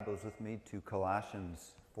Bibles with me to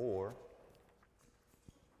Colossians 4.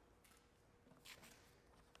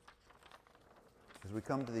 As we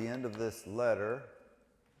come to the end of this letter,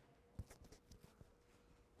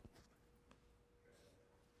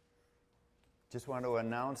 just want to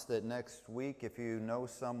announce that next week, if you know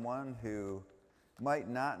someone who might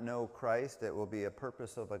not know Christ, it will be a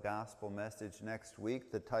purpose of a gospel message next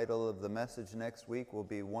week. The title of the message next week will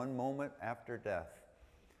be One Moment After Death.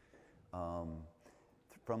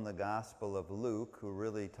 From the Gospel of Luke, who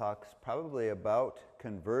really talks probably about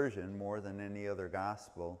conversion more than any other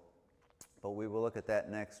gospel. But we will look at that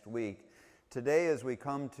next week. Today, as we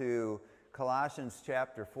come to Colossians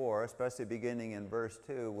chapter 4, especially beginning in verse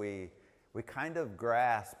 2, we kind of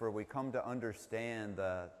grasp, or we come to understand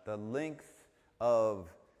the length of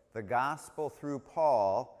the gospel through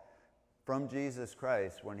Paul from Jesus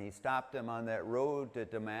Christ when he stopped him on that road to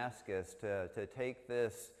Damascus to take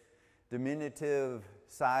this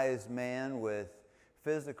diminutive-sized man with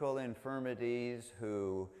physical infirmities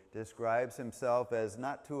who describes himself as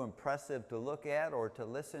not too impressive to look at or to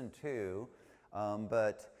listen to,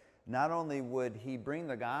 but not only would he bring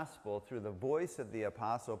the gospel through the voice of the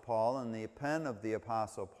Apostle Paul and the pen of the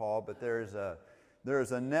Apostle Paul, but there's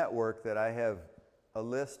a network that I have a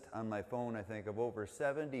list on my phone, I think, of over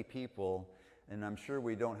 70 people, and I'm sure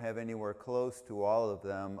we don't have anywhere close to all of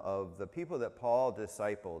them, of the people that Paul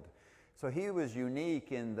discipled. So he was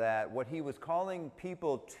unique in that what he was calling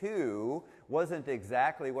people to wasn't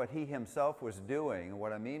exactly what he himself was doing.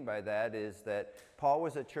 What I mean by that is that Paul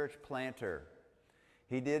was a church planter.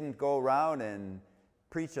 He didn't go around and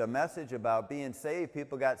preach a message about being saved.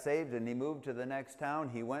 People got saved and he moved to the next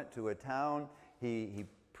town. He went to a town. He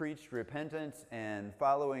preached repentance and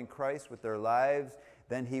following Christ with their lives.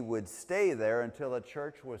 Then he would stay there until a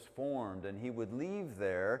church was formed, and he would leave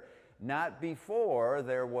there not before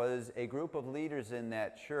there was a group of leaders in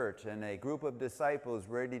that church and a group of disciples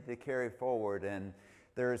ready to carry forward. And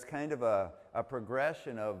there's kind of a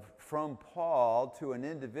progression of from Paul to an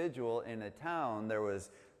individual in a town. There was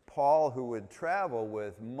Paul, who would travel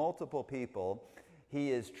with multiple people. He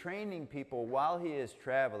is training people while he is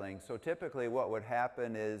traveling. So typically what would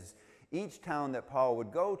happen is each town that Paul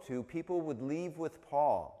would go to, people would leave with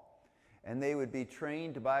Paul. And they would be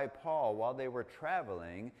trained by Paul while they were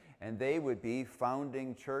traveling, and they would be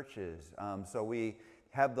founding churches. So we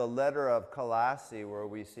have the letter of Colossae, where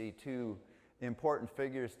we see two important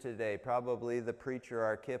figures today, probably the preacher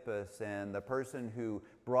Archippus and the person who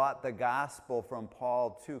brought the gospel from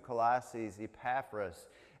Paul to Colossae, Epaphras,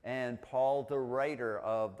 and Paul, the writer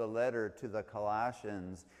of the letter to the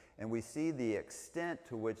Colossians. And we see the extent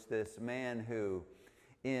to which this man, who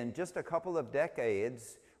in just a couple of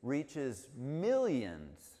decades reaches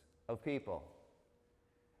millions of people.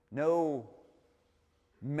 No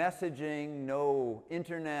messaging, no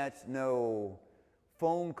internet, no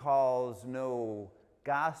phone calls, no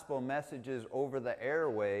gospel messages over the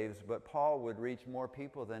airwaves, but Paul would reach more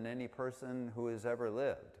people than any person who has ever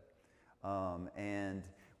lived. And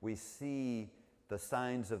we see the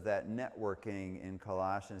signs of that networking in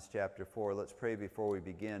Colossians chapter 4. Let's pray before we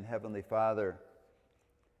begin. Heavenly Father,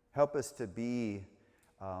 help us to be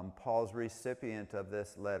Paul's recipient of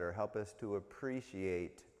this letter. Help us to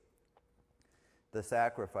appreciate the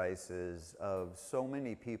sacrifices of so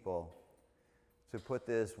many people to put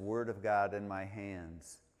this Word of God in my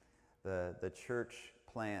hands. The church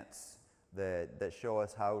plants that show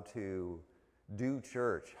us how to do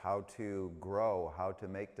church, how to grow, how to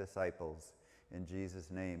make disciples. In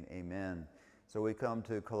Jesus' name, amen. So we come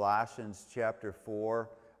to Colossians chapter 4.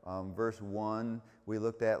 Verse 1 we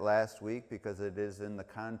looked at last week because it is in the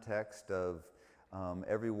context of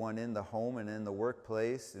everyone in the home and in the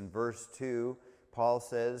workplace. In verse 2, Paul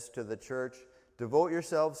says to the church, "Devote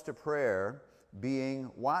yourselves to prayer,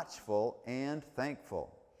 being watchful and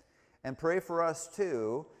thankful. And pray for us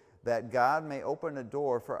too, that God may open a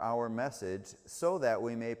door for our message, so that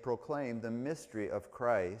we may proclaim the mystery of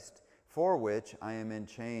Christ, for which I am in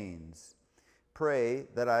chains. Pray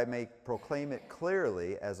that I may proclaim it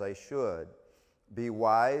clearly as I should. Be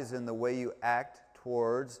wise in the way you act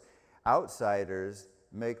towards outsiders.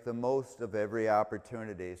 Make the most of every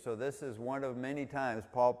opportunity." So this is one of many times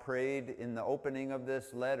Paul prayed in the opening of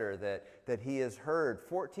this letter that he has heard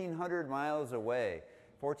 1,400 miles away.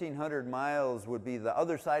 1,400 miles would be the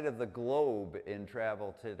other side of the globe in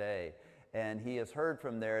travel today. And he has heard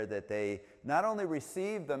from there that they not only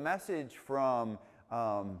received the message from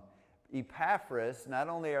Epaphras, not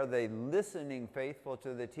only are they listening faithful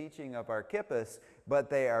to the teaching of Archippus, but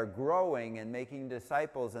they are growing and making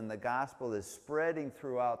disciples, and the gospel is spreading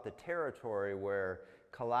throughout the territory where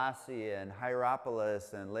Colossae and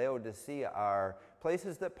Hierapolis and Laodicea are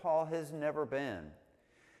places that Paul has never been.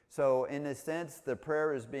 So in a sense, the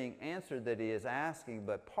prayer is being answered that he is asking,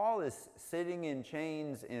 but Paul is sitting in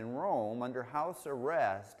chains in Rome under house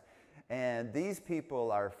arrest, and these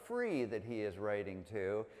people are free that he is writing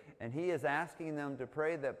to, and he is asking them to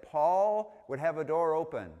pray that Paul would have a door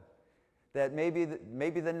open, that maybe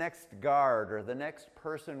the next guard or the next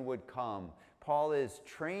person would come. Paul is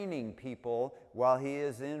training people while he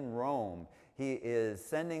is in Rome. He is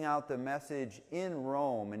sending out the message in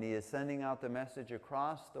Rome, and he is sending out the message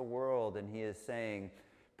across the world, and he is saying,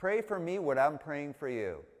 pray for me what I'm praying for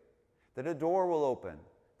you, that a door will open,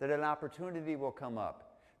 that an opportunity will come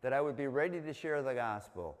up, that I would be ready to share the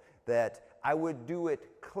gospel, that I would do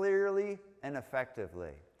it clearly and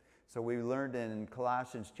effectively. So we learned in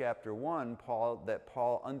Colossians chapter 1 that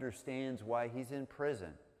Paul understands why he's in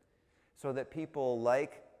prison, so that people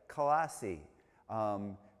like Colossae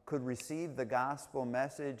could receive the gospel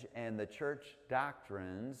message and the church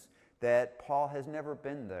doctrines that Paul has never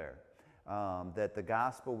been there, that the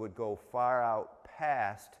gospel would go far out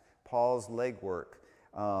past Paul's legwork.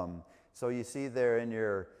 So you see there in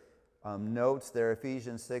your notes there,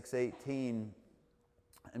 Ephesians 6:18,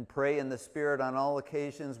 and pray in the Spirit on all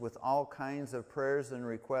occasions with all kinds of prayers and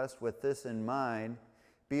requests with this in mind.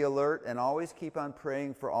 Be alert and always keep on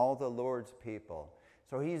praying for all the Lord's people.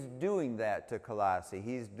 So he's doing that to Colossae.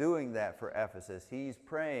 He's doing that for Ephesus. He's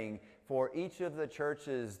praying for each of the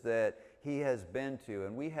churches that he has been to.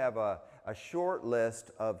 And we have a short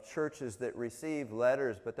list of churches that received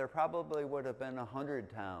letters, but there probably would have been 100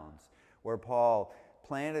 towns where Paul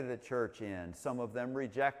planted a church in. Some of them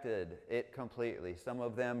rejected it completely. Some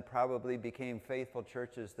of them probably became faithful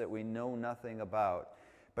churches that we know nothing about.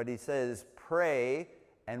 But he says, pray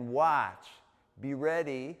and watch. Be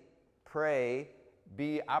ready, pray,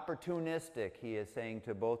 be opportunistic, he is saying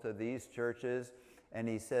to both of these churches. And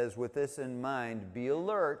he says, with this in mind, be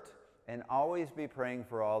alert and always be praying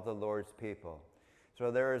for all the Lord's people. So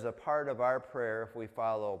there is a part of our prayer, if we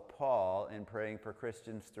follow Paul, in praying for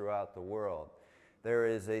Christians throughout the world. There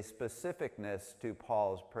is a specificness to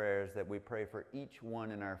Paul's prayers that we pray for each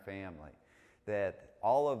one in our family, that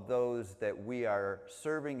all of those that we are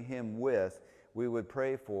serving him with, we would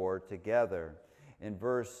pray for together. In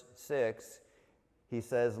verse 6, he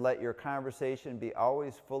says, let your conversation be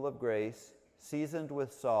always full of grace, seasoned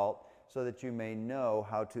with salt, so that you may know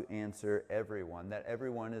how to answer everyone. That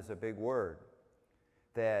everyone is a big word.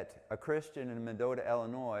 That a Christian in Mendota,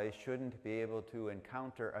 Illinois shouldn't be able to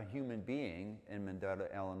encounter a human being in Mendota,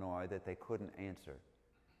 Illinois that they couldn't answer.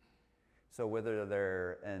 So whether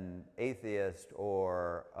they're an atheist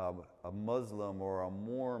or a Muslim or a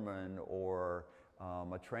Mormon or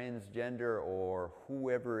a transgender or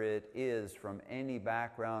whoever it is from any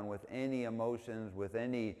background, with any emotions, with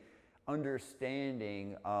any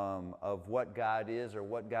understanding of what God is or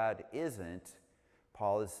what God isn't,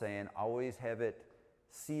 Paul is saying always have it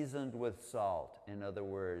seasoned with salt. In other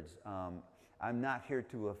words, I'm not here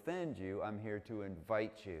to offend you, I'm here to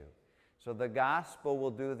invite you. So the gospel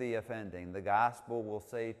will do the offending. The gospel will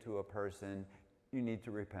say to a person, you need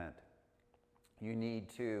to repent. You need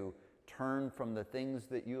to turn from the things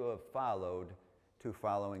that you have followed to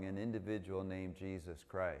following an individual named Jesus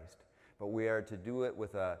Christ. But we are to do it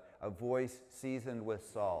with a voice seasoned with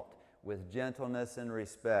salt, with gentleness and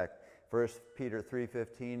respect. 1 Peter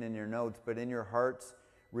 3:15 in your notes, but in your hearts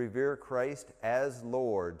revere Christ as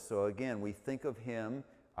Lord. So again, we think of him,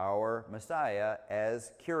 our Messiah,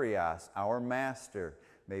 as Kyrios, our Master.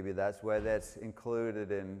 Maybe that's why that's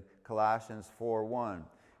included in Colossians 4:1.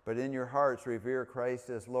 But in your hearts revere Christ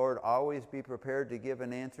as Lord. Always be prepared to give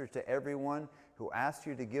an answer to everyone who asks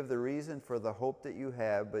you to give the reason for the hope that you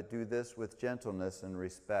have, but do this with gentleness and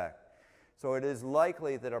respect. So it is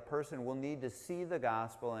likely that a person will need to see the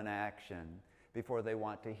gospel in action before they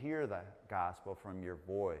want to hear the gospel from your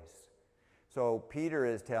voice. So Peter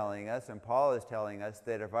is telling us, and Paul is telling us,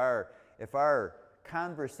 that if our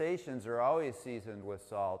conversations are always seasoned with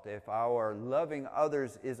salt, if our loving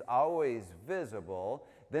others is always visible,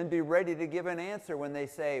 then be ready to give an answer when they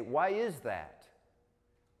say, why is that?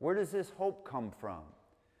 Where does this hope come from?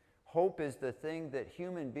 Hope is the thing that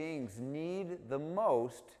human beings need the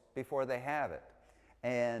most before they have it.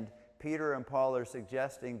 And Peter and Paul are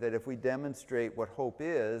suggesting that if we demonstrate what hope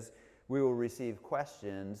is, we will receive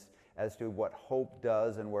questions as to what hope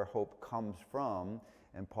does and where hope comes from.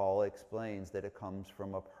 And Paul explains that it comes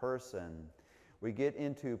from a person. We get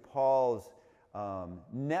into Paul's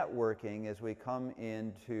networking as we come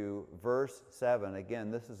into verse 7. Again,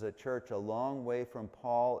 this is a church a long way from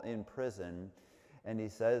Paul in prison. And he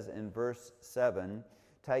says in verse 7,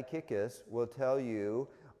 Tychicus will tell you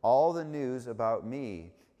all the news about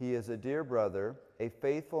me. He is a dear brother, a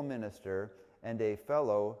faithful minister, and a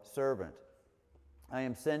fellow servant. I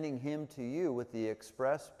am sending him to you with the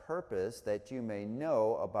express purpose that you may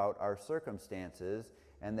know about our circumstances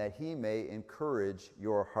and that he may encourage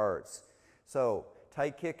your hearts. So,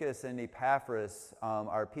 Tychicus and Epaphras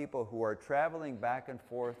are people who are traveling back and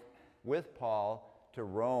forth with Paul to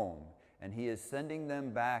Rome, and he is sending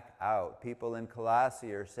them back out. People in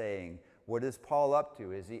Colossae are saying, what is Paul up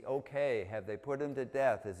to? Is he okay? Have they put him to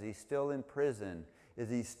death? Is he still in prison? Is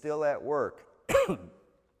he still at work?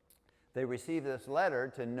 They receive this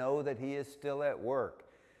letter to know that he is still at work.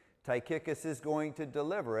 Tychicus is going to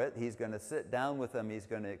deliver it. He's going to sit down with them. He's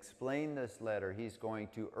going to explain this letter. He's going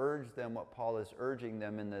to urge them what Paul is urging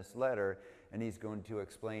them in this letter, and he's going to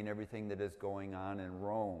explain everything that is going on in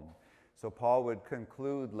Rome. So Paul would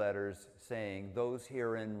conclude letters saying, those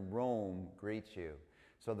here in Rome greet you.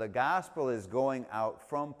 So the gospel is going out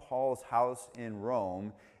from Paul's house in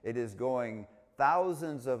Rome. It is going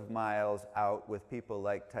thousands of miles out with people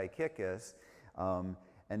like Tychicus. And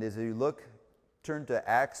as you turn to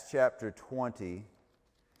Acts chapter 20,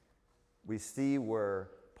 we see where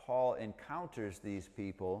Paul encounters these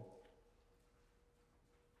people,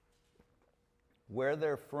 where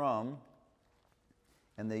they're from,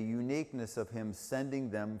 and the uniqueness of him sending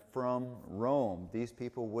them from Rome. These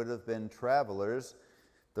people would have been travelers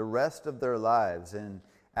the rest of their lives. In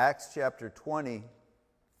Acts chapter 20,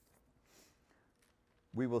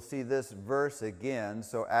 we will see this verse again.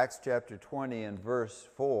 So Acts chapter 20 and verse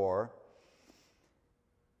 4,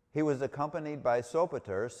 he was accompanied by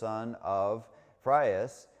Sopater, son of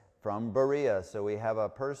Phraius, from Berea. So we have a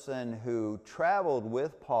person who traveled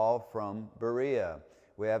with Paul from Berea.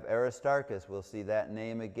 We have Aristarchus, we'll see that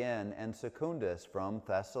name again, and Secundus from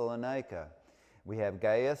Thessalonica. We have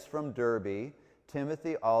Gaius from Derbe,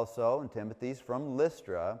 Timothy also, and Timothy's from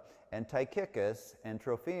Lystra, and Tychicus and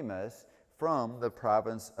Trophimus from the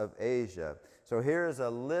province of Asia. So here's a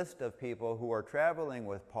list of people who are traveling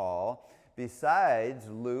with Paul, besides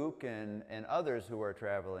Luke and others who are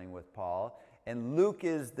traveling with Paul. And Luke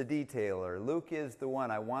is the detailer. Luke is the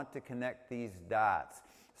one. I want to connect these dots.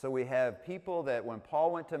 So we have people that when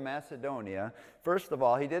Paul went to Macedonia, first of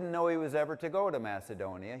all, he didn't know he was ever to go to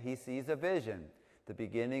Macedonia. He sees a vision. The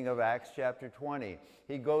beginning of Acts chapter 20.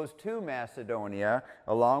 He goes to Macedonia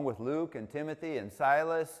along with Luke and Timothy and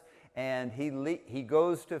Silas, and he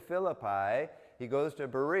goes to Philippi. He goes to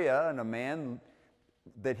Berea, and a man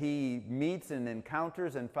that he meets and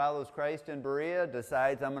encounters and follows Christ in Berea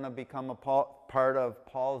decides, I'm going to become a part of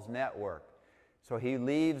Paul's network. So he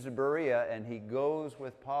leaves Berea and he goes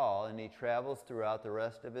with Paul and he travels throughout the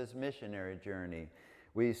rest of his missionary journey.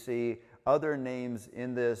 We see other names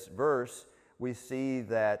in this verse. We see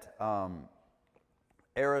that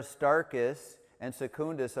Aristarchus and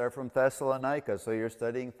Secundus are from Thessalonica. So you're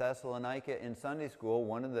studying Thessalonica in Sunday school.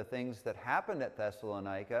 One of the things that happened at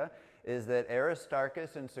Thessalonica is that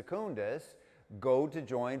Aristarchus and Secundus go to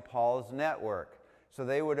join Paul's network. So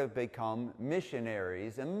they would have become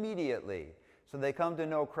missionaries immediately. So they come to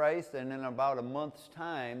know Christ, and in about a month's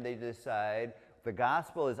time, they decide the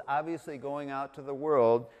gospel is obviously going out to the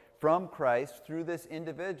world from Christ through this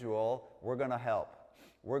individual. We're going to help.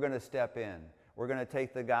 We're going to step in. We're going to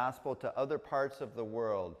take the gospel to other parts of the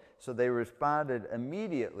world. So they responded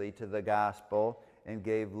immediately to the gospel and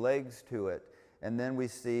gave legs to it. And then we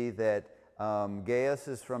see that Gaius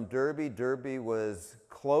is from Derbe. Derbe was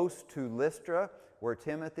close to Lystra, where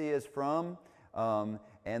Timothy is from.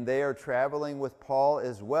 And they are traveling with Paul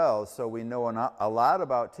as well. So we know a lot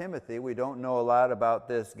about Timothy. We don't know a lot about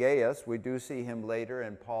this Gaius. We do see him later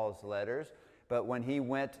in Paul's letters. But when he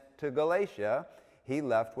went to Galatia, he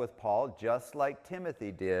left with Paul just like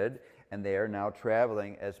Timothy did. And they are now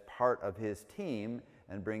traveling as part of his team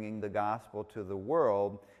and bringing the gospel to the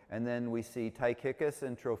world. And then we see Tychicus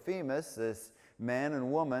and Trophimus, this man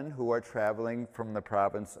and woman who are traveling from the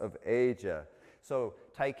province of Asia. So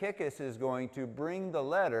Tychicus is going to bring the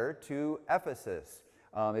letter to Ephesus.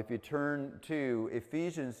 If you turn to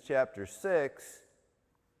Ephesians chapter 6,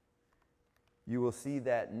 you will see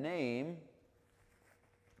that name.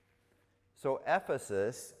 So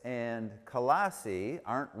Ephesus and Colossae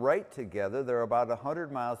aren't right together. They're about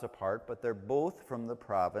 100 miles apart, but they're both from the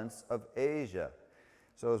province of Asia.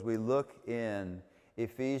 So as we look in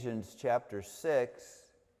Ephesians chapter 6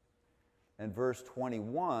 and verse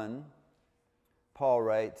 21, Paul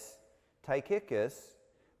writes, Tychicus,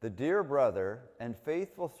 the dear brother and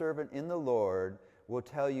faithful servant in the Lord, will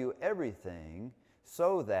tell you everything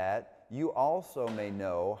so that you also may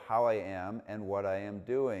know how I am and what I am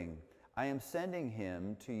doing. I am sending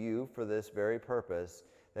him to you for this very purpose,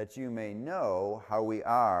 that you may know how we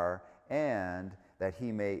are and that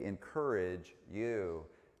he may encourage you.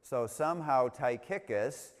 So somehow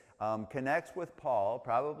Tychicus connects with Paul,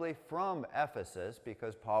 probably from Ephesus,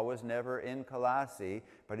 because Paul was never in Colossae,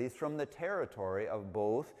 but he's from the territory of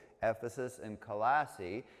both Ephesus and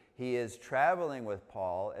Colossae. He is traveling with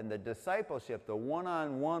Paul, and the discipleship, the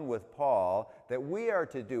one-on-one with Paul that we are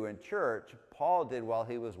to do in church, Paul did while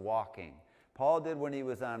he was walking. Paul did when he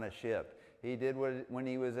was on a ship. He did when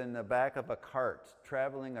he was in the back of a cart,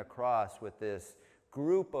 traveling across with this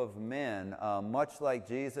group of men, much like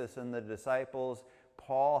Jesus and the disciples.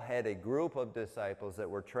 Paul had a group of disciples that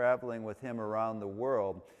were traveling with him around the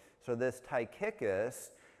world. So this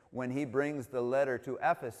Tychicus, when he brings the letter to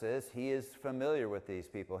Ephesus, he is familiar with these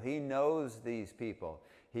people. He knows these people.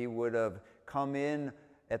 He would have come in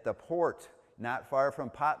at the port not far from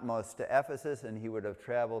Patmos to Ephesus, and he would have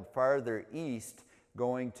traveled farther east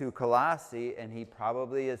going to Colossae, and he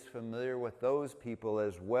probably is familiar with those people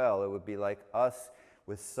as well. It would be like us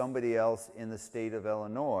with somebody else in the state of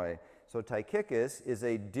Illinois. So Tychicus is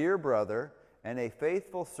a dear brother and a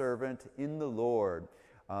faithful servant in the Lord.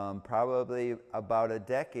 Probably about a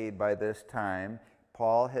decade by this time,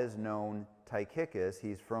 Paul has known Tychicus.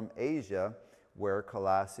 He's from Asia, where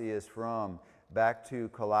Colossae is from. Back to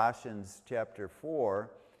Colossians chapter 4.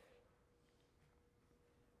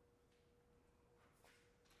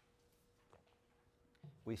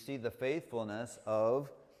 We see the faithfulness of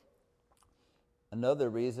another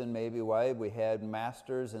reason maybe why we had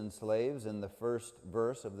masters and slaves in the first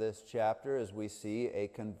verse of this chapter is we see a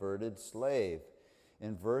converted slave.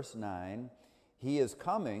 In verse 9, he is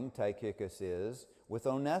coming, Tychicus is, with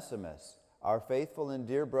Onesimus, our faithful and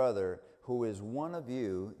dear brother, who is one of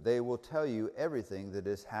you. They will tell you everything that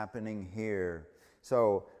is happening here.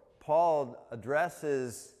 So Paul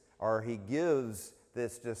addresses, or he gives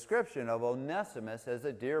this description of Onesimus as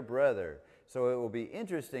a dear brother. So it will be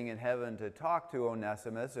interesting in heaven to talk to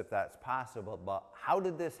Onesimus, if that's possible, but how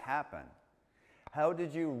did this happen? How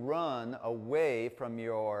did you run away from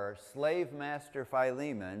your slave master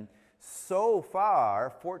Philemon so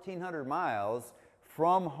far, 1,400 miles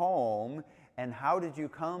from home, and how did you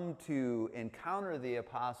come to encounter the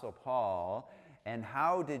Apostle Paul, and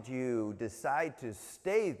how did you decide to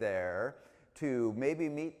stay there to maybe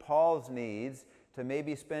meet Paul's needs, to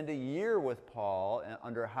maybe spend a year with Paul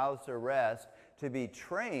under house arrest, to be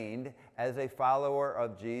trained as a follower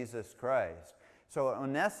of Jesus Christ? So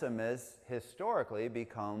Onesimus historically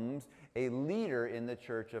becomes a leader in the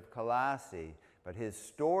church of Colossae. But his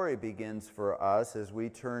story begins for us as we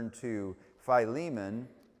turn to Philemon,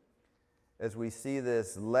 as we see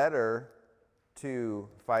this letter to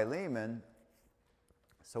Philemon.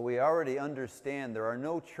 So we already understand there are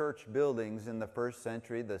no church buildings in the 1st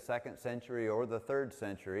century, the 2nd century, or the 3rd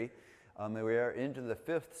century. We are into the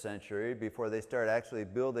 5th century before they start actually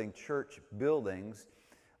building church buildings.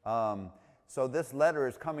 So this letter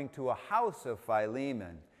is coming to a house of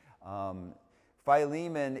Philemon.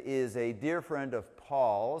 Philemon is a dear friend of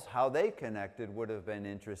Paul's. How they connected would have been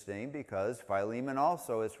interesting, because Philemon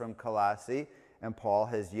also is from Colossae, and Paul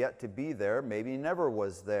has yet to be there, maybe never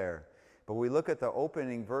was there. But we look at the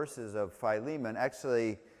opening verses of Philemon.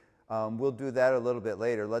 Actually, we'll do that a little bit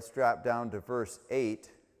later. Let's drop down to verse 8.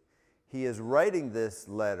 He is writing this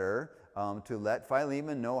letter to let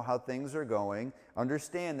Philemon know how things are going.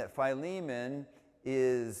 Understand that Philemon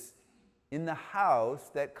is in the house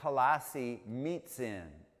that Colossae meets in.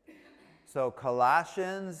 So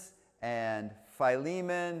Colossians and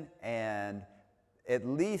Philemon and at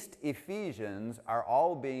least Ephesians are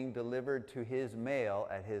all being delivered to his mail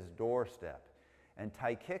at his doorstep. And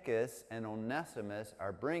Tychicus and Onesimus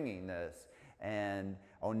are bringing this. And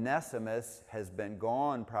Onesimus has been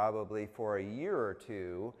gone probably for a year or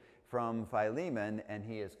two from Philemon, and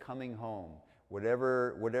he is coming home.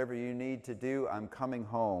 Whatever you need to do, I'm coming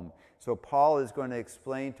home. So Paul is going to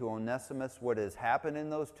explain to Onesimus what has happened in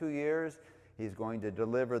those 2 years. He's going to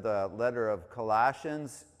deliver the letter of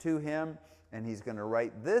Colossians to him, and he's going to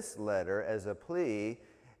write this letter as a plea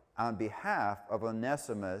on behalf of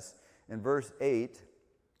Onesimus. In verse 8,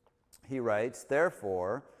 he writes,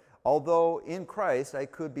 "Therefore, although in Christ I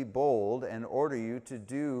could be bold and order you to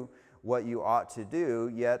do what you ought to do,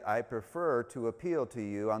 yet I prefer to appeal to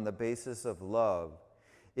you on the basis of love.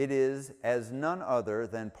 It is as none other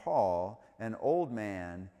than Paul, an old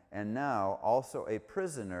man, and now also a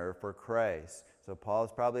prisoner for Christ." So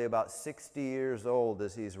Paul's probably about 60 years old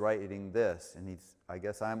as he's writing this, and I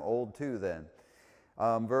guess I'm old too then.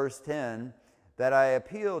 Verse 10, "that I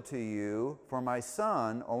appeal to you for my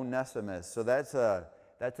son Onesimus." So that's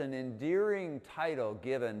an endearing title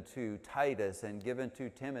given to Titus and given to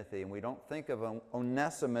Timothy, and we don't think of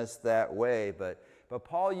Onesimus that way, but But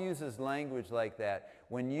Paul uses language like that.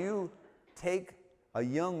 When you take a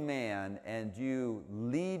young man and you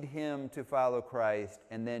lead him to follow Christ,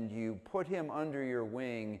 and then you put him under your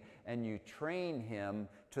wing and you train him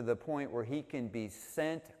to the point where he can be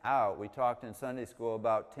sent out. We talked in Sunday school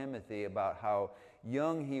about Timothy, about how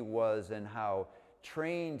young he was and how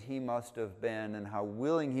trained he must have been and how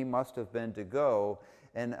willing he must have been to go.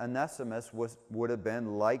 And Onesimus would have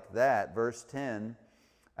been like that. Verse 10,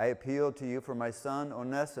 I appeal to you for my son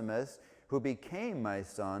Onesimus, who became my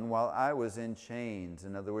son while I was in chains.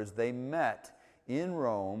 In other words, they met in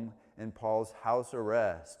Rome in Paul's house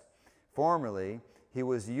arrest. Formerly, he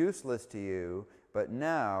was useless to you, but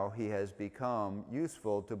now he has become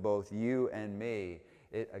useful to both you and me.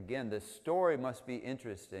 Again, this story must be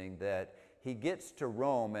interesting that he gets to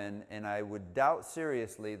Rome, and I would doubt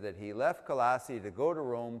seriously that he left Colossae to go to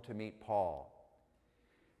Rome to meet Paul.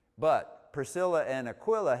 But Priscilla and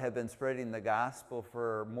Aquila have been spreading the gospel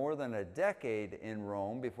for more than a decade in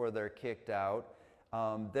Rome before they're kicked out.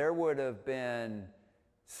 There would have been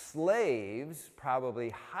slaves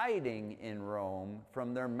probably hiding in Rome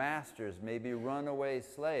from their masters, maybe runaway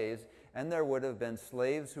slaves, and there would have been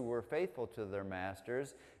slaves who were faithful to their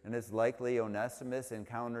masters, and it's likely Onesimus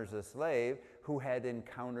encounters a slave who had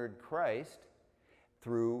encountered Christ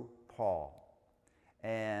through Paul.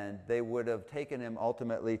 And they would have taken him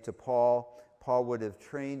ultimately to Paul. Paul would have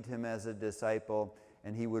trained him as a disciple,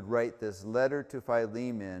 and he would write this letter to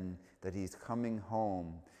Philemon that he's coming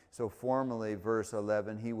home. So formerly, verse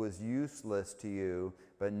 11, he was useless to you,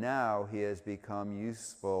 but now he has become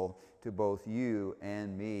useful to both you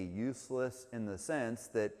and me. Useless in the sense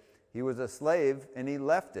that he was a slave and he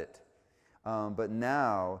left it. But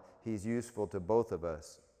now he's useful to both of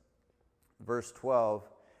us. Verse 12,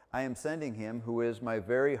 I am sending him who is my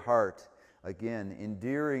very heart. Again,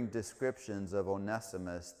 endearing descriptions of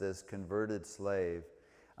Onesimus, this converted slave.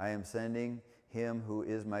 I am sending him who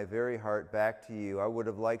is my very heart back to you. I would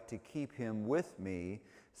have liked to keep him with me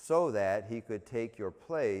so that he could take your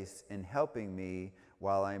place in helping me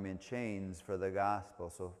while I'm in chains for the gospel.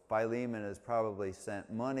 So Philemon has probably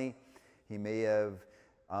sent money. He may have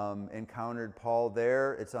encountered Paul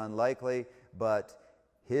there. It's unlikely, but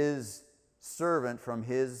his servant from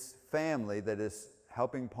his family that is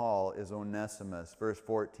helping Paul is Onesimus. Verse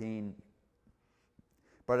 14,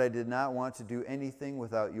 but I did not want to do anything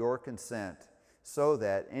without your consent, so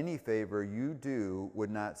that any favor you do would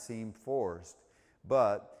not seem forced,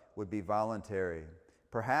 but would be voluntary.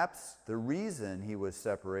 Perhaps the reason he was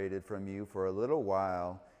separated from you for a little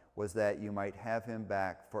while was that you might have him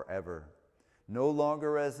back forever, no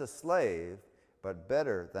longer as a slave, but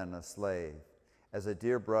better than a slave, as a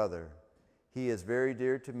dear brother. He is very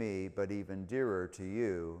dear to me, but even dearer to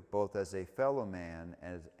you, both as a fellow man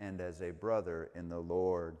and as a brother in the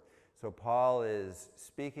Lord. So Paul is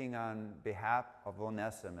speaking on behalf of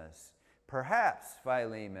Onesimus. Perhaps,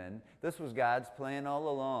 Philemon, this was God's plan all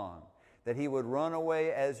along, that he would run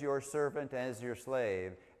away as your servant, as your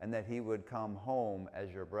slave, and that he would come home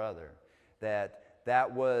as your brother.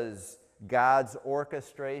 That was God's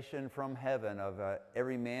orchestration from heaven of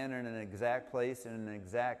every man in an exact place and an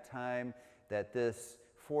exact time, that this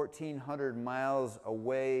 1,400 miles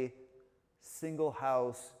away, single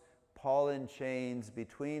house, Paul in chains,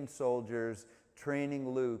 between soldiers, training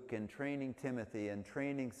Luke and training Timothy and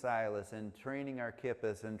training Silas and training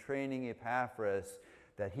Archippus and training Epaphras,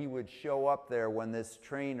 that he would show up there when this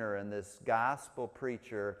trainer and this gospel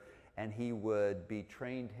preacher, and he would be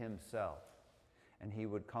trained himself. And he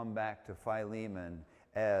would come back to Philemon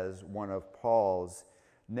as one of Paul's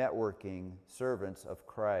networking servants of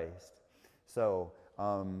Christ. So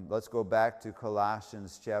let's go back to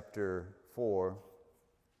Colossians chapter 4.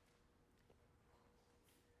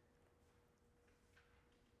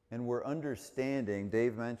 And we're understanding,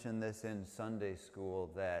 Dave mentioned this in Sunday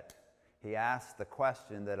school, that he asked the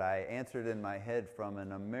question that I answered in my head from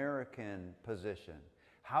an American position.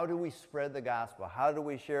 How do we spread the gospel? How do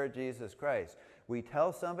we share Jesus Christ? We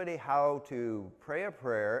tell somebody how to pray a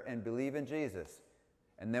prayer and believe in Jesus.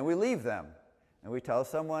 And then we leave them. And we tell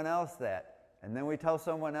someone else that. And then we tell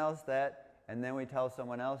someone else that. And then we tell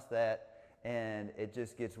someone else that. And it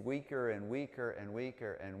just gets weaker and weaker and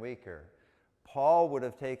weaker and weaker. Paul would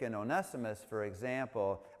have taken Onesimus, for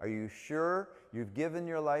example. Are you sure you've given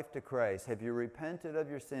your life to Christ? Have you repented of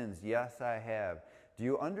your sins? Yes, I have. Do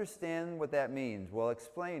you understand what that means? Well,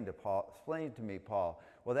 explain to me, Paul.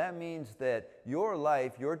 Well, that means that your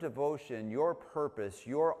life, your devotion, your purpose,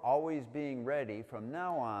 your always being ready from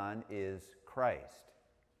now on is Christ.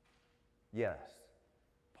 Yes,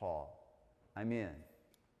 Paul, I'm in.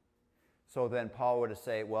 So then Paul would have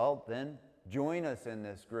said, well, then join us in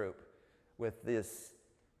this group. with this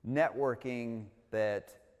networking that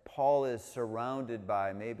Paul is surrounded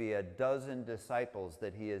by, maybe a dozen disciples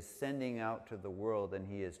that he is sending out to the world, and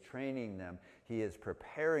he is training them. He is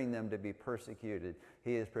preparing them to be persecuted.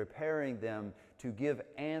 He is preparing them to give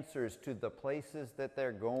answers to the places that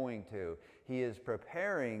they're going to. He is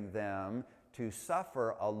preparing them to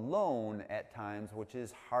suffer alone at times, which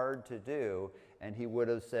is hard to do. And he would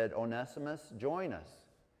have said, Onesimus, join us.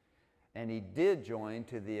 And he did join,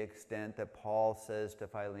 to the extent that Paul says to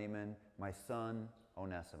Philemon, my son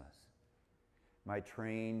Onesimus, my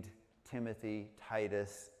trained Timothy,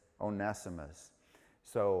 Titus, Onesimus.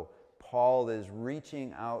 So Paul is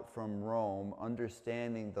reaching out from Rome,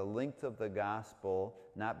 understanding the length of the gospel,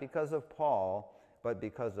 not because of Paul, but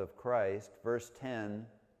because of Christ. Verse 10,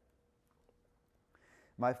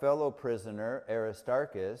 my fellow prisoner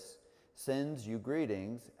Aristarchus sends you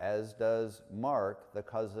greetings, as does Mark, the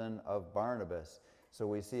cousin of Barnabas. So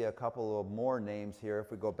we see a couple of more names here.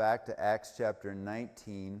 If we go back to Acts chapter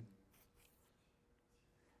 19,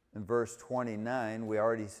 in verse 29,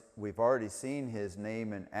 we've already seen his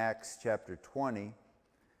name in Acts chapter 20.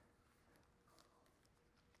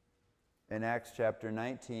 In Acts chapter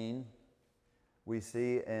 19, we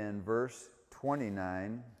see in verse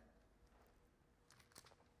 29,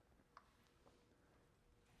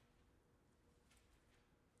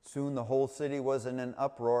 soon the whole city was in an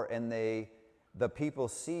uproar, and the people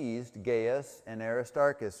seized Gaius and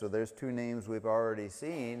Aristarchus. So there's two names we've already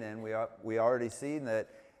seen, and we already seen that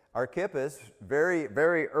Archippus, very,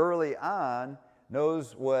 very early on,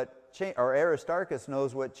 knows what Aristarchus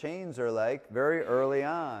knows what chains are like very early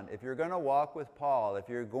on. If you're going to walk with Paul, if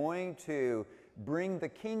you're going to bring the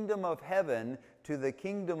kingdom of heaven to the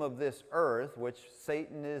kingdom of this earth, which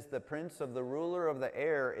Satan is the prince of the ruler of the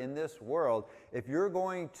air in this world, if you're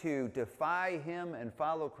going to defy him and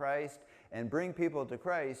follow Christ and bring people to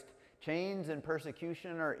Christ, chains and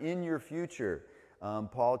persecution are in your future.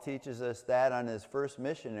 Paul teaches us that on his first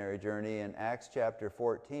missionary journey in Acts chapter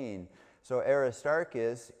 14. So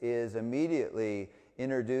Aristarchus is immediately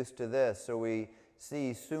introduced to this. So we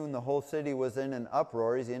see soon the whole city was in an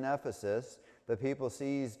uproar. He's in Ephesus. The people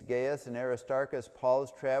seized Gaius and Aristarchus,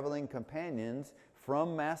 Paul's traveling companions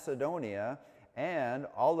from Macedonia, and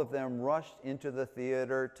all of them rushed into the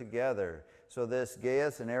theater together. So this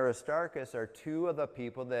Gaius and Aristarchus are two of the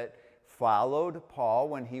people that followed Paul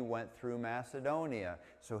when he went through Macedonia.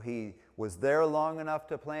 So he was there long enough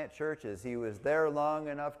to plant churches. He was there long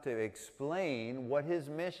enough to explain what his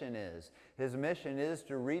mission is. His mission is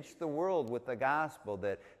to reach the world with the gospel,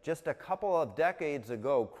 that just a couple of decades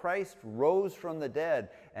ago, Christ rose from the dead,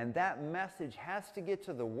 and that message has to get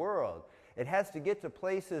to the world. It has to get to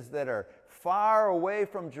places that are far away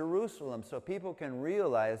from Jerusalem, so people can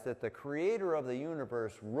realize that the creator of the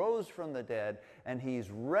universe rose from the dead, and he's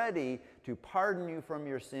ready to pardon you from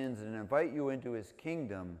your sins and invite you into his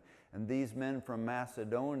kingdom. And these men from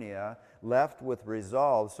Macedonia left with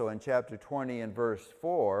resolve. So in chapter 20 and verse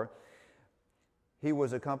 4, he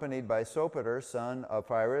was accompanied by Sopater, son of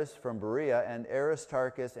Pyrrhus from Berea, and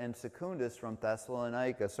Aristarchus and Secundus from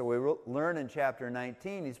Thessalonica. So we learn in chapter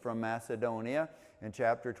 19 he's from Macedonia. In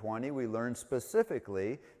chapter 20 we learn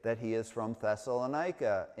specifically that he is from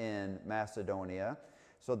Thessalonica in Macedonia.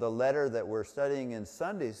 So the letter that we're studying in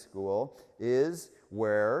Sunday school is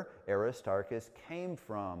where Aristarchus came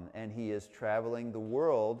from, and he is traveling the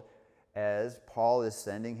world as Paul is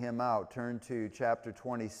sending him out. Turn to chapter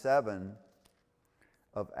 27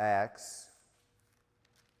 of Acts.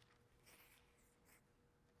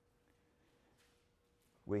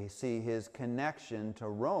 We see his connection to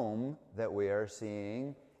Rome that we are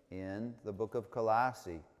seeing in the book of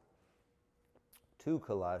Colossae. To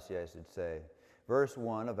Colossae, I should say. Verse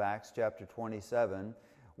 1 of Acts chapter 27,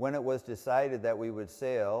 when it was decided that we would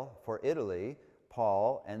sail for Italy,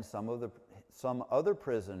 Paul and some other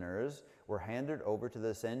prisoners were handed over to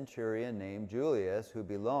the centurion named Julius, who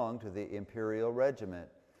belonged to the imperial regiment.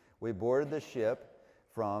 We boarded the ship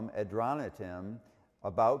from Adramyttium,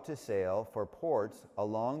 about to sail for ports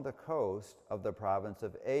along the coast of the province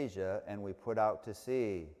of Asia, and we put out to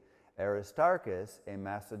sea. Aristarchus, a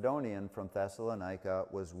Macedonian from Thessalonica,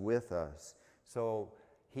 was with us. So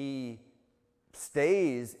he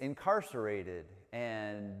stays incarcerated,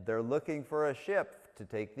 and they're looking for a ship to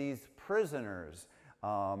take these prisoners.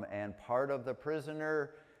 And part of the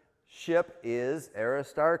prisoner ship is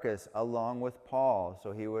Aristarchus along with Paul.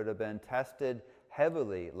 So he would have been tested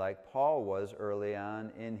heavily like Paul was early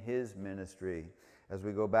on in his ministry. As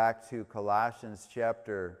we go back to Colossians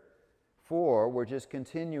chapter 4, we're just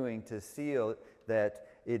continuing to see that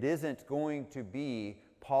it isn't going to be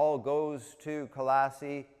Paul goes to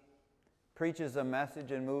Colossae, preaches a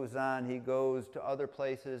message and moves on. He goes to other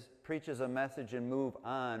places, preaches a message and move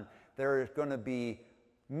on. There are going to be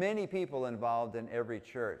many people involved in every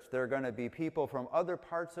church. There are going to be people from other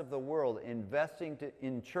parts of the world investing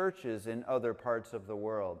in churches in other parts of the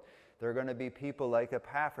world. There are going to be people like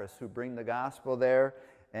Epaphras who bring the gospel there,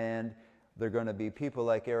 and there are going to be people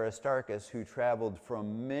like Aristarchus who traveled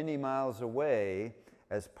from many miles away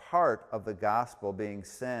as part of the gospel being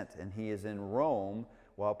sent, and he is in Rome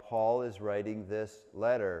while Paul is writing this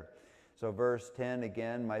letter. So verse 10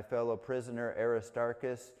 again, my fellow prisoner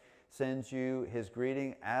Aristarchus sends you his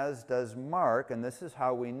greeting, as does Mark, and this is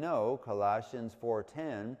how we know, Colossians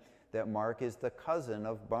 4:10, that Mark is the cousin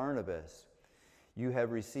of Barnabas. You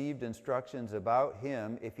have received instructions about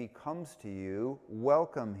him. If he comes to you,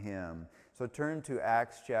 welcome him. So turn to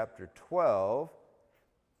Acts chapter 12,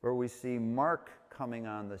 where we see Mark coming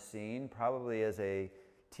on the scene, probably as a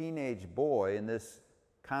teenage boy in this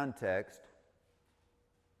context,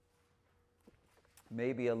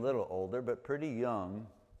 maybe a little older, but pretty young.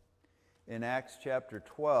 In Acts chapter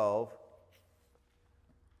 12,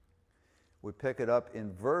 we pick it up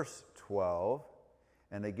in verse 12.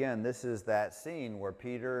 And again, this is that scene where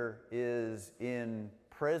Peter is in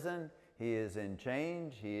prison. He is in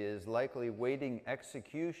chains. He is likely waiting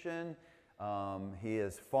execution. He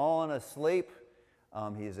has fallen asleep.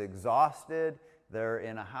 He's exhausted. They're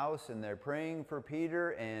in a house and they're praying for Peter.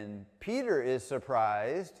 And Peter is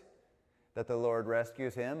surprised that the Lord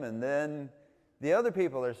rescues him. And then the other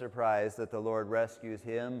people are surprised that the Lord rescues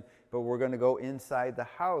him, but we're going to go inside the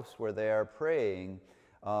house where they are praying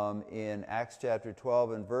in Acts chapter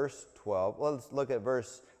 12 and verse 12. Well, let's look at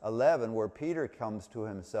verse 11 where Peter comes to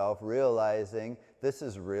himself, realizing this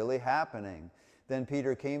is really happening. Then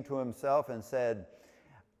Peter came to himself and said,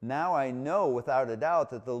 now I know without a doubt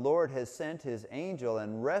that the Lord has sent his angel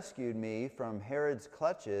and rescued me from Herod's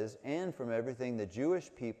clutches and from everything the Jewish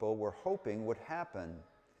people were hoping would happen.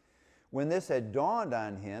 When this had dawned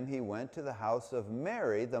on him, he went to the house of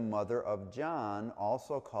Mary, the mother of John,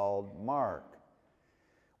 also called Mark,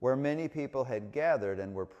 where many people had gathered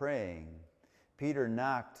and were praying. Peter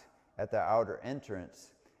knocked at the outer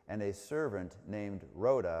entrance, and a servant named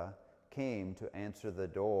Rhoda came to answer the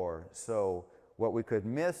door. So what we could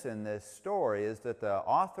miss in this story is that the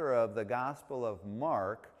author of the Gospel of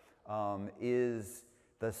Mark is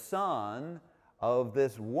the son of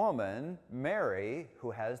this woman, Mary, who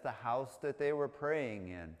has the house that they were praying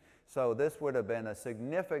in. So this would have been a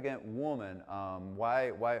significant woman.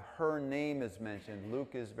 Why her name is mentioned.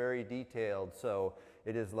 Luke is very detailed, so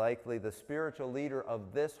it is likely the spiritual leader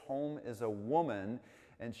of this home is a woman,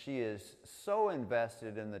 and she is so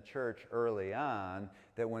invested in the church early on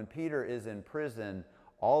that when Peter is in prison,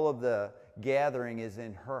 all of the gathering is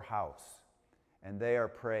in her house, and they are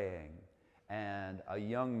praying. And a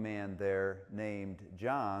young man there named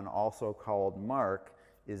John, also called Mark,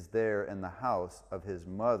 is there in the house of his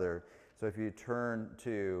mother. So if you turn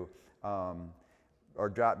to, or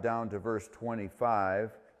drop down to verse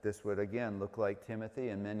 25, this would again look like Timothy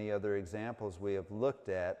and many other examples we have looked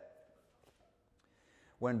at.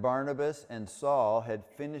 When Barnabas and Saul had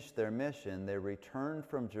finished their mission, they returned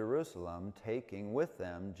from Jerusalem, taking with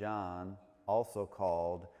them John, also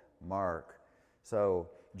called Mark. So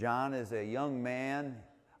John is a young man.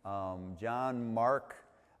 John Mark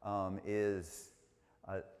is,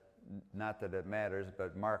 not that it matters,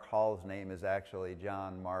 but Mark Hall's name is actually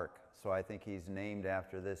John Mark. So I think he's named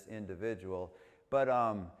after this individual. But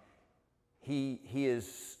he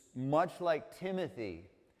is much like Timothy.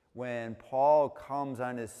 When Paul comes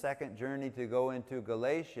on his second journey to go into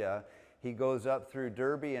Galatia, he goes up through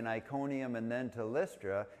Derbe and Iconium and then to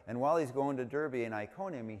Lystra. And while he's going to Derbe and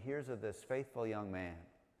Iconium, he hears of this faithful young man.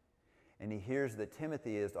 And he hears that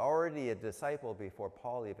Timothy is already a disciple before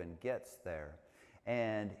Paul even gets there.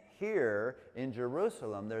 And here in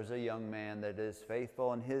Jerusalem, there's a young man that is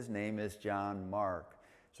faithful, and his name is John Mark.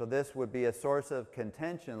 So this would be a source of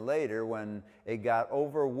contention later when it got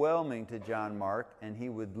overwhelming to John Mark and he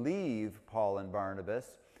would leave Paul and Barnabas.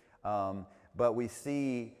 But we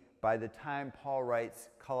see by the time Paul writes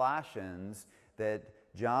Colossians that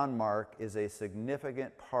John Mark is a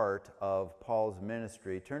significant part of Paul's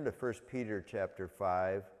ministry. Turn to 1 Peter chapter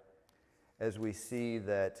 5 as we see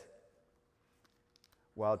that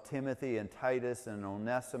while Timothy and Titus and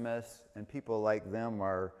Onesimus and people like them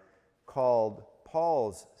are called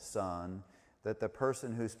Paul's son, that the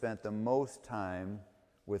person who spent the most time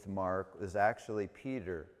with Mark is actually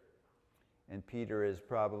Peter. And Peter is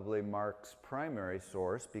probably Mark's primary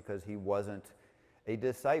source because he wasn't a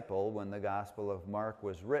disciple when the Gospel of Mark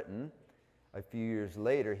was written. A few years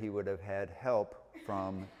later, he would have had help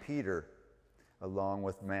from Peter. along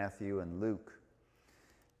with Matthew and Luke.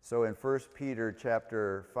 So in 1 Peter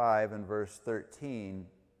chapter 5 and verse 13,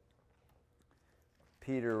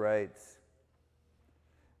 Peter writes,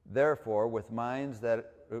 therefore, with minds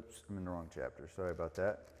that, oops, I'm in the wrong chapter, sorry about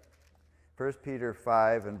that. 1 Peter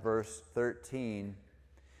 5 and verse 13,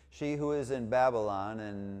 she who is in Babylon,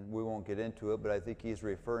 and we won't get into it, but I think he's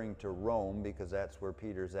referring to Rome because that's where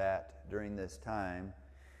Peter's at during this time,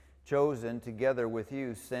 chosen together with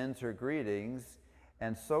you, sends her greetings,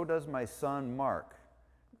 and so does my son Mark.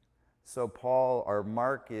 So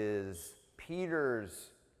Mark is Peter's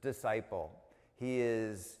disciple. He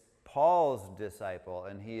is Paul's disciple,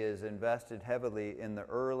 and he is invested heavily in the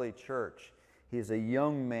early church. He is a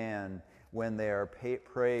young man when they are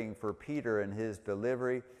praying for Peter and his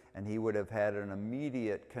delivery, and he would have had an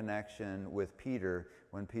immediate connection with Peter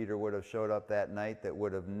when Peter would have showed up that night that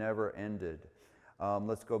would have never ended.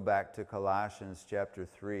 Let's go back to Colossians chapter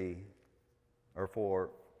 3 or 4.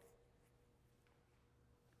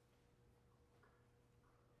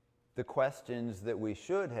 The questions that we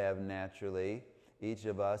should have naturally, each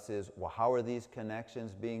of us, is, well, how are these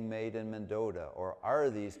connections being made in Mendota? Or are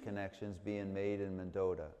these connections being made in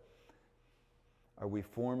Mendota? Are we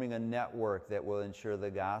forming a network that will ensure the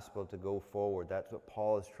gospel to go forward? That's what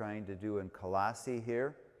Paul is trying to do in Colossae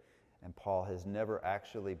here, and Paul has never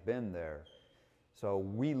actually been there. So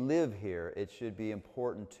we live here. It should be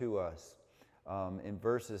important to us. In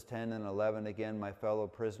verses 10 and 11, again, my fellow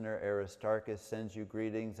prisoner Aristarchus sends you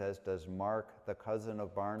greetings, as does Mark, the cousin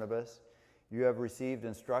of Barnabas. You have received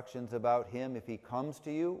instructions about him. If he comes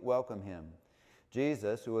to you, welcome him.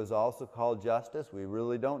 Jesus, who is also called Justus, we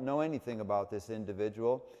really don't know anything about this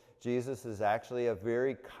individual. Jesus is actually a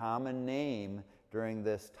very common name during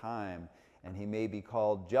this time, and he may be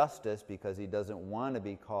called Justus because he doesn't want to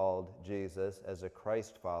be called Jesus as a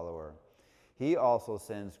Christ follower. He also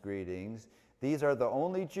sends greetings. These are the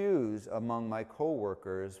only Jews among my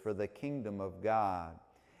co-workers for the kingdom of God,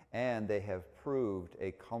 and they have proved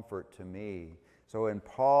a comfort to me. So in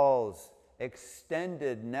Paul's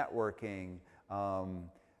extended networking,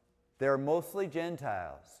 they're mostly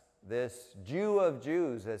Gentiles. This Jew of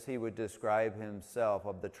Jews, as he would describe himself,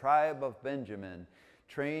 of the tribe of Benjamin,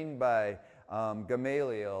 trained by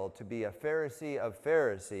Gamaliel to be a Pharisee of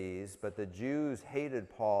Pharisees, but the Jews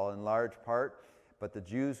hated Paul in large part, but the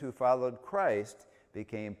Jews who followed Christ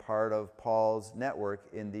became part of Paul's network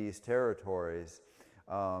in these territories.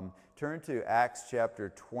 Turn to Acts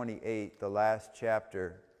chapter 28, the last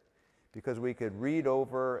chapter, because we could read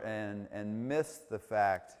over and miss the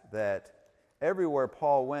fact that everywhere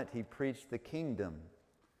Paul went, he preached the kingdom.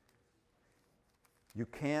 You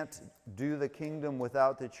can't do the kingdom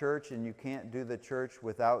without the church, and you can't do the church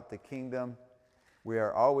without the kingdom. We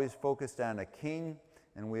are always focused on a king,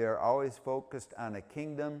 and we are always focused on a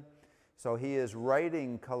kingdom. So he is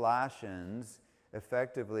writing Colossians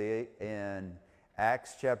effectively in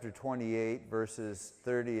Acts chapter 28, verses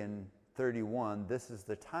 30 and 31. This is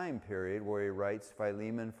the time period where he writes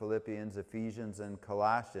Philemon, Philippians, Ephesians, and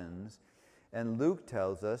Colossians. And Luke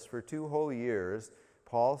tells us for 2 whole years,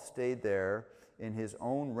 Paul stayed there in his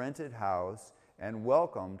own rented house and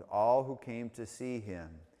welcomed all who came to see him.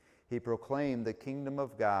 He proclaimed the kingdom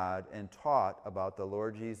of God and taught about the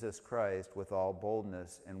Lord Jesus Christ with all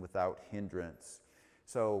boldness and without hindrance.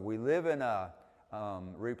 So we live in a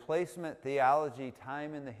replacement theology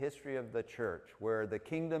time in the history of the church where the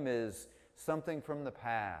kingdom is something from the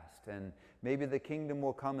past, and maybe the kingdom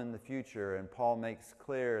will come in the future, and Paul makes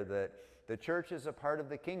clear that the church is a part of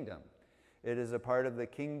the kingdom. It is a part of the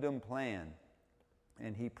kingdom plan,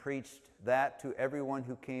 and he preached that to everyone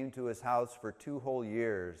who came to his house for 2 whole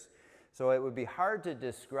years. So it would be hard to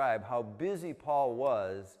describe how busy Paul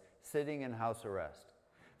was sitting in house arrest.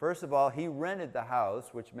 First of all, he rented the house,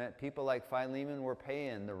 which meant people like Philemon were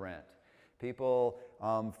paying the rent. People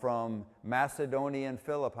from Macedonia and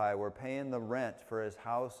Philippi were paying the rent for his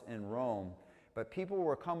house in Rome. But people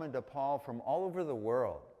were coming to Paul from all over the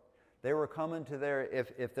world. They were coming to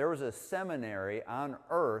if there was a seminary on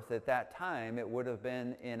earth at that time, it would have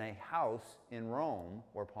been in a house in Rome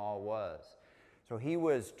where Paul was. So he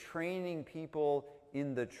was training people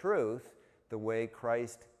in the truth the way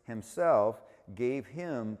Christ himself gave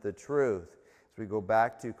him the truth. As we go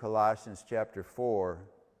back to Colossians chapter 4,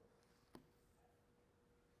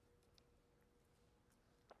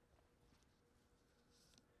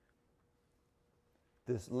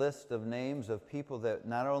 this list of names of people that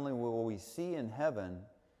not only will we see in heaven,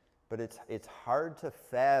 but it's hard to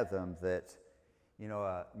fathom that,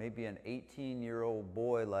 maybe an 18-year-old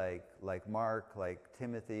boy like Mark, like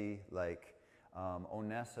Timothy, like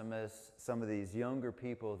Onesimus, some of these younger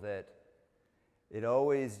people that it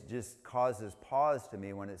always just causes pause to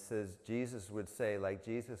me when it says Jesus would say, like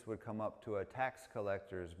Jesus would come up to a tax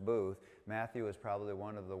collector's booth. Matthew was probably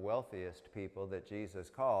one of the wealthiest people that Jesus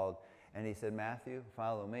called, and he said, Matthew,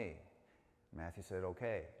 follow me. Matthew said,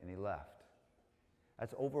 okay, and he left.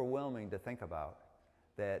 That's overwhelming to think about,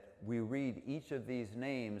 that we read each of these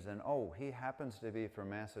names and, oh, he happens to be from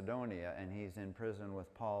Macedonia and he's in prison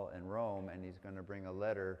with Paul in Rome and he's going to bring a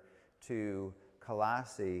letter to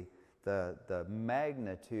Colossae. The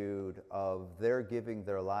magnitude of their giving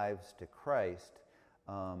their lives to Christ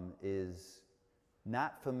is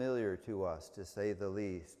not familiar to us, to say the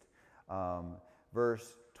least.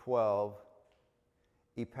 Verse 12,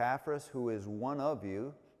 Epaphras, who is one of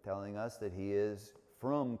you, telling us that he is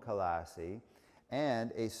from Colossae,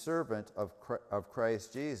 and a servant of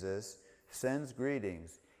Christ Jesus, sends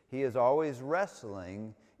greetings. He is always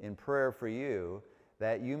wrestling in prayer for you,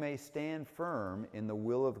 that you may stand firm in the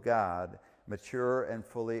will of God, mature and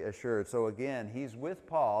fully assured. So again, he's with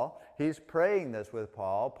Paul. He's praying this with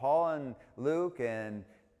Paul. Paul and Luke and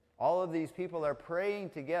all of these people are praying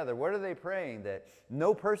together. What are they praying? That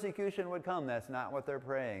no persecution would come. That's not what they're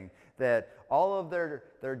praying. That all of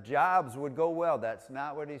their jobs would go well. That's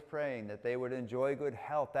not what he's praying. That they would enjoy good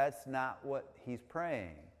health. That's not what he's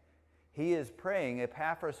praying. He is praying,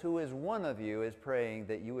 Epaphras, who is one of you, is praying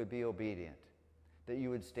that you would be obedient, that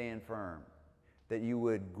you would stand firm, that you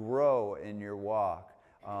would grow in your walk.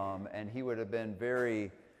 And he would have been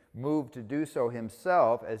very moved to do so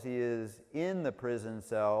himself, as he is in the prison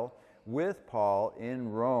cell with Paul in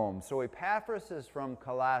Rome. So Epaphras is from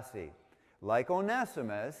Colossae. Like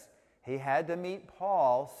Onesimus, he had to meet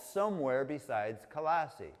Paul somewhere besides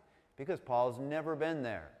Colossae, because Paul's never been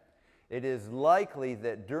there. It is likely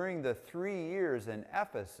that during the 3 years in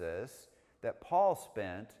Ephesus that Paul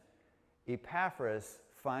spent, Epaphras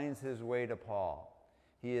finds his way to Paul.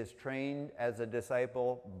 He is trained as a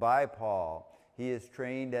disciple by Paul. He is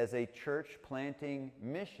trained as a church-planting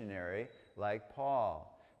missionary like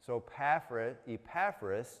Paul. So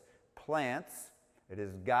Epaphras plants. It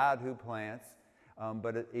is God who plants.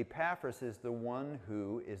 But Epaphras is the one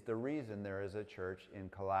who is the reason there is a church in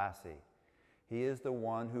Colossae. He is the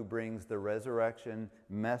one who brings the resurrection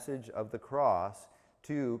message of the cross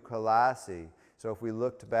to Colossae. So if we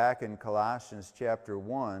looked back in Colossians chapter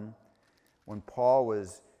 1, when Paul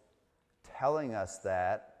was telling us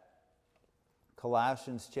that,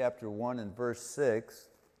 Colossians chapter 1 and verse 6,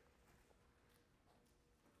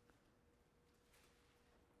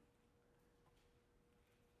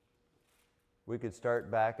 we could start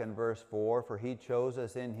back in verse 4, for he chose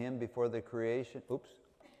us in him before the creation. Oops,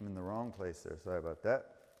 I'm in the wrong place there, sorry about that.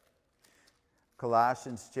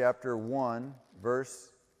 Colossians chapter 1,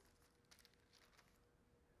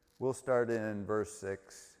 we'll start in verse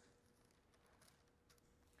 6.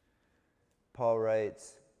 Paul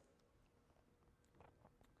writes,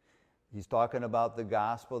 he's talking about the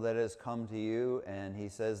gospel that has come to you, and he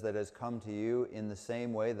says that has come to you in the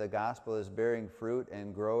same way the gospel is bearing fruit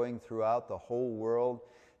and growing throughout the whole world,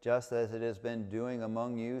 just as it has been doing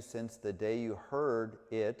among you since the day you heard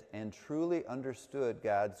it and truly understood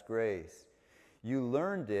God's grace. You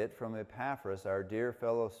learned it from Epaphras, our dear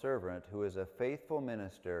fellow servant, who is a faithful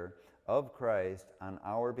minister of Christ on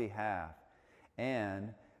our behalf,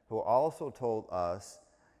 and who also told us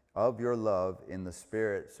of your love in the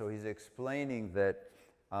Spirit. So he's explaining that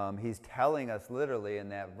he's telling us literally in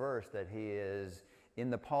that verse that he is in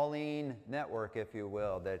the Pauline network, if you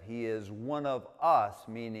will, that he is one of us,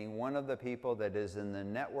 meaning one of the people that is in the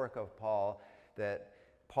network of Paul, that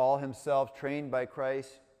Paul himself trained by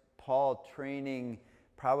Christ, Paul training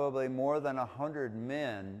probably more than 100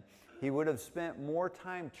 men. He would have spent more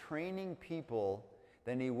time training people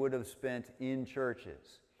than he would have spent in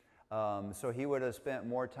churches. So he would have spent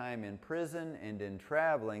more time in prison and in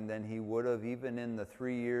traveling than he would have even in the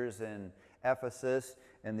 3 years in Ephesus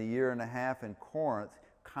and the 1.5 years in Corinth,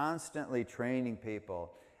 constantly training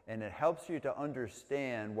people. And it helps you to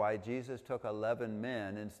understand why Jesus took 11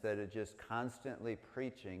 men instead of just constantly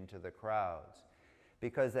preaching to the crowds.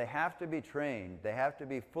 Because they have to be trained, they have to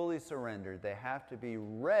be fully surrendered, they have to be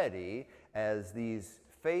ready as these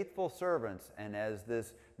faithful servants and as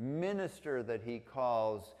this minister that he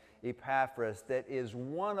calls Epaphras, that is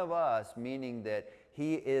one of us, meaning that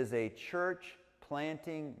he is a church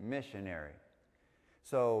planting missionary.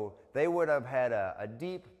 So they would have had a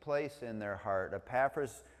deep place in their heart.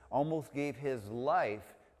 Epaphras almost gave his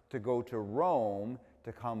life to go to Rome,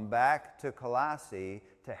 to come back to Colossae,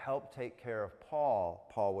 to help take care of Paul,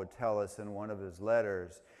 Paul would tell us in one of his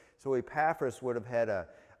letters. So Epaphras would have had a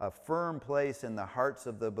firm place in the hearts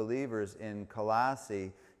of the believers in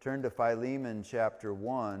Colossae. Turn to Philemon chapter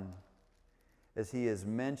 1. as he is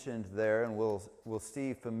mentioned there, and we'll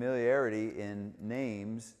see familiarity in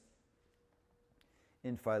names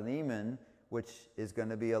in Philemon, which is going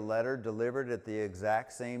to be a letter delivered at the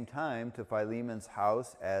exact same time to Philemon's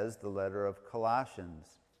house as the letter of Colossians.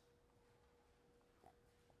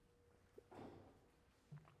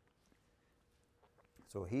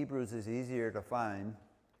 So Hebrews is easier to find.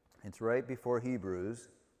 It's right before Hebrews.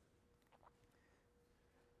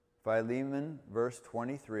 Philemon, verse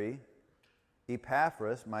 23,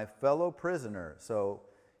 Epaphras, my fellow prisoner. So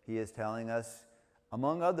he is telling us,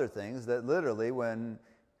 among other things, that literally when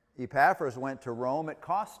Epaphras went to Rome, it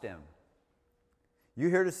cost him. You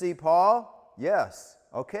here to see Paul? Yes.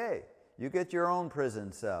 Okay. You get your own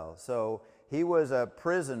prison cell. So he was a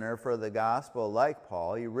prisoner for the gospel like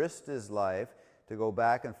Paul. He risked his life to go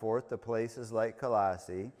back and forth to places like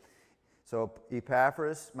Colossae. So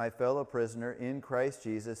Epaphras, my fellow prisoner in Christ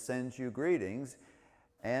Jesus, sends you greetings,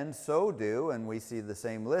 and so do, and we see the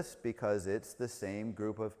same list because it's the same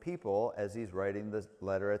group of people as he's writing the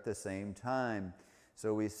letter at the same time.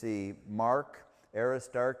 So we see Mark,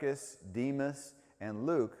 Aristarchus, Demas, and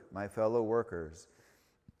Luke, my fellow workers.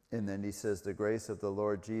 And then he says, the grace of the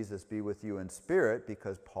Lord Jesus be with you in spirit,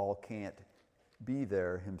 because Paul can't be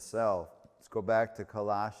there himself. Let's go back to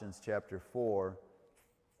Colossians chapter 4.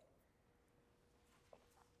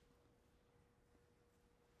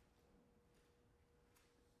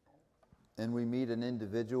 And we meet an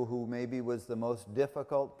individual who maybe was the most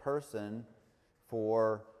difficult person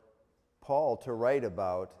for Paul to write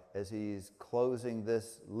about as he's closing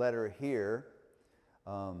this letter here.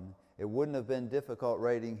 It wouldn't have been difficult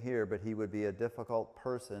writing here, but he would be a difficult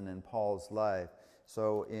person in Paul's life.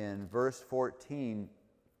 So in verse 14,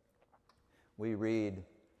 we read,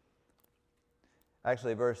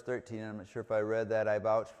 actually verse 13, I'm not sure if I read that, I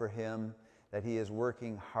vouch for him that he is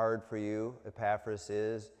working hard for you, Epaphras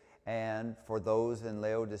is, and for those in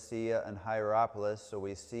Laodicea and Hierapolis. So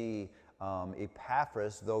we see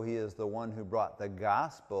Epaphras, though he is the one who brought the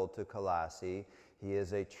gospel to Colossae, he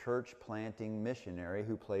is a church planting missionary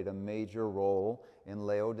who played a major role in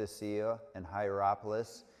Laodicea and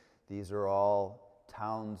Hierapolis. These are all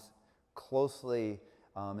towns closely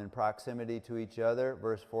in proximity to each other.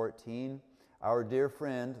 Verse 14, our dear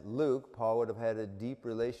friend Luke, Paul would have had a deep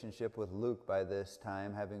relationship with Luke by this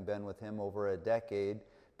time, having been with him over a decade.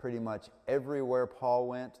 Pretty much everywhere Paul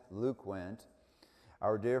went, Luke went.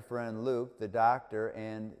 Our dear friend Luke, the doctor,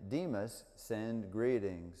 and Demas send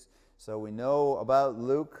greetings. So we know about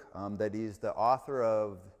Luke that he's the author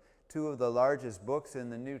of two of the largest books in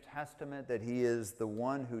the New Testament, that he is the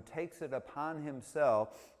one who takes it upon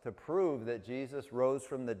himself to prove that Jesus rose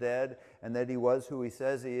from the dead and that he was who he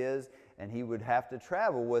says he is, and he would have to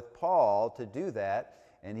travel with Paul to do that,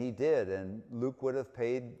 and he did, and Luke would have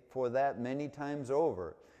paid for that many times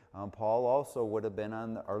over. Paul also would have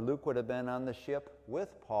been Luke would have been on the ship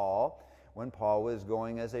with Paul when Paul was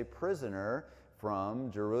going as a prisoner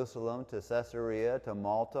from Jerusalem to Caesarea to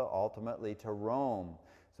Malta, ultimately to Rome.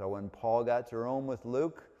 So when Paul got to Rome with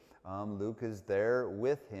Luke, Luke is there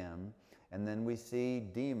with him. And then we see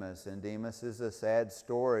Demas, and Demas is a sad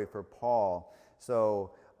story for Paul.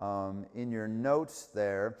 So in your notes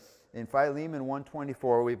there, in Philemon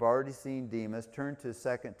 1:24, we've already seen Demas. Turn to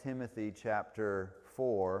 2 Timothy chapter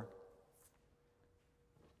 4.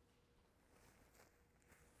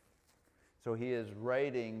 So he is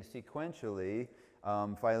writing sequentially.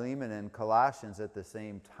 Philemon and Colossians at the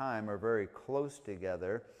same time are very close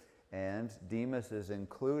together, and Demas is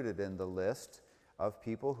included in the list of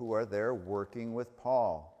people who are there working with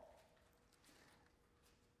Paul.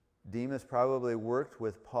 Demas probably worked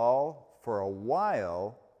with Paul for a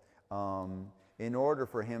while in order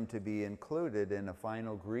for him to be included in a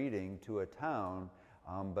final greeting to a town,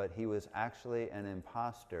 but he was actually an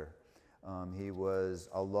imposter. He was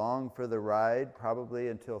along for the ride probably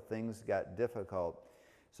until things got difficult.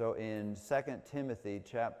 So in 2 Timothy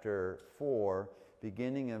chapter 4,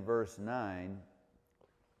 beginning in verse 9,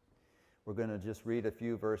 we're going to just read a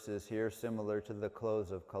few verses here similar to the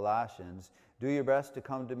close of Colossians. Do your best to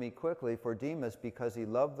come to me quickly, for Demas, because he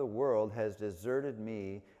loved the world, has deserted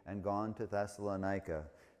me and gone to Thessalonica.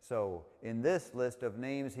 So in this list of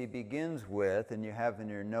names he begins with, and you have in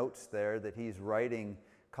your notes there that he's writing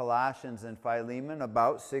Colossians and Philemon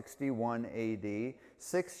about 61 AD.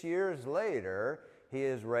 6 years later, he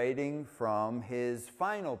is writing from his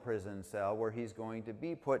final prison cell where he's going to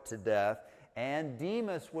be put to death, and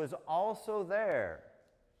Demas was also there,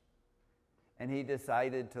 and he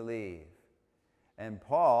decided to leave. And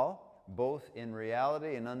Paul, both in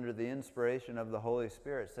reality and under the inspiration of the Holy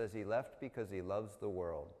Spirit, says he left because he loves the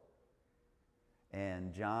world.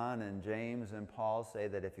 And John and James and Paul say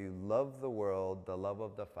that if you love the world, the love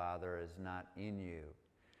of the Father is not in you.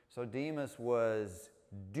 So Demas was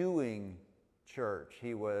doing church.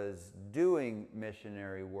 He was doing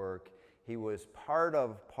missionary work. He was part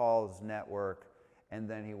of Paul's network, and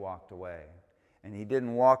then he walked away. And he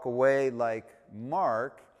didn't walk away like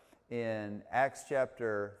Mark in Acts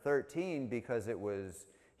chapter 13 because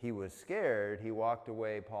he was scared. He walked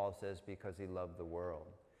away, Paul says, because he loved the world.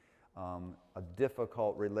 A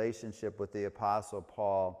difficult relationship with the Apostle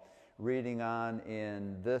Paul. Reading on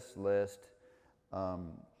in this list,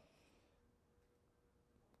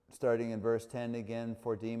 starting in verse 10 again,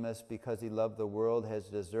 for Demas, because he loved the world, has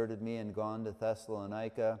deserted me and gone to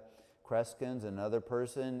Thessalonica. Crescens, another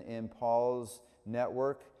person in Paul's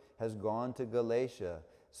network, has gone to Galatia.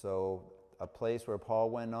 So a place where Paul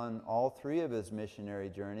went on all three of his missionary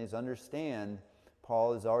journeys. Understand,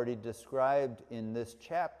 Paul has already described in this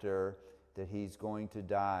chapter that he's going to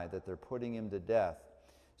die, that they're putting him to death.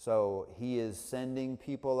 So he is sending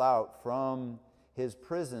people out from his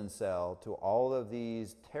prison cell to all of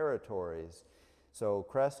these territories. So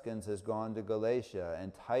Crescens has gone to Galatia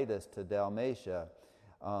and Titus to Dalmatia.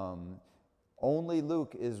 Only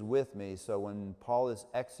Luke is with me. So when Paul is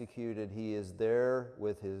executed, he is there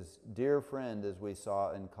with his dear friend, as we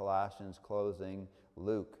saw in Colossians closing,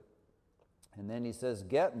 Luke. And then he says,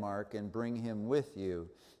 get Mark and bring him with you.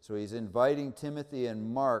 So he's inviting Timothy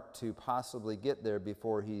and Mark to possibly get there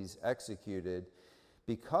before he's executed,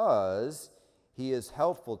 because he is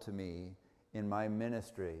helpful to me in my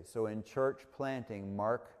ministry. So in church planting,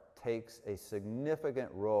 Mark takes a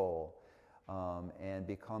significant role and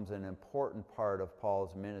becomes an important part of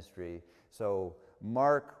Paul's ministry. So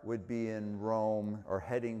Mark would be in Rome, or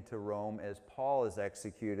heading to Rome, as Paul is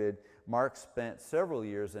executed. Mark spent several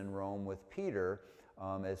years in Rome with Peter,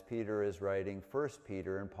 as Peter is writing 1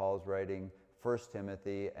 Peter and Paul's writing 1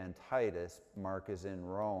 Timothy and Titus. Mark is in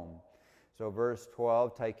Rome. So verse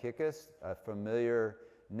 12, Tychicus, a familiar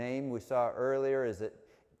name we saw earlier, is it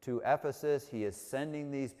to Ephesus. He is sending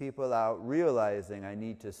these people out, realizing I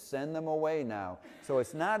need to send them away now. So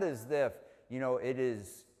it's not as if,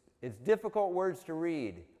 it's difficult words to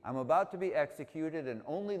read. I'm about to be executed and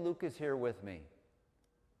only Luke is here with me.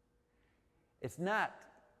 It's not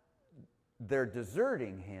they're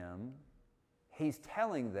deserting him. He's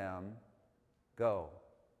telling them, go.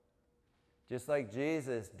 Just like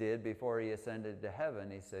Jesus did before he ascended to heaven,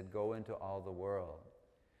 he said, go into all the world.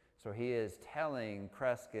 So he is telling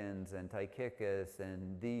Crescens and Tychicus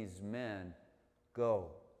and these men, go.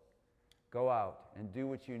 Go out and do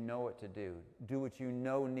what you know what to do. Do what you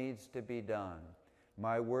know needs to be done.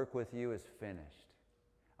 My work with you is finished.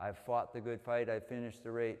 I've fought the good fight. I've finished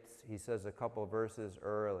the race. He says a couple verses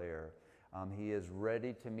earlier. He is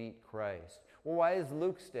ready to meet Christ. Well, why is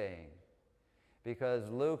Luke staying? Because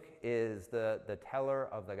Luke is the teller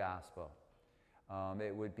of the gospel.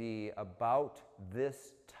 It would be about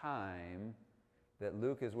this time that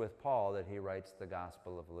Luke is with Paul that he writes the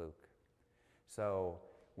Gospel of Luke. So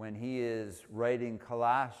when he is writing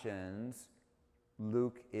Colossians,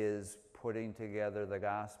 Luke is putting together the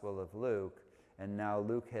Gospel of Luke, and now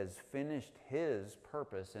Luke has finished his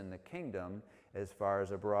purpose in the kingdom as far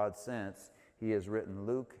as a broad sense. He has written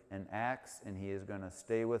Luke and Acts, and he is going to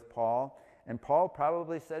stay with Paul. And Paul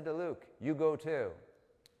probably said to Luke, you go too.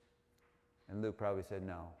 And Luke probably said,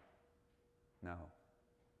 no,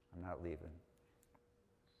 I'm not leaving.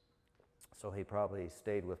 So he probably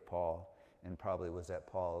stayed with Paul and probably was at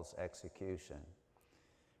Paul's execution.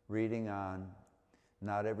 Reading on,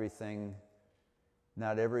 not everyone,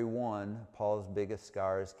 Paul's biggest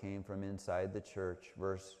scars came from inside the church.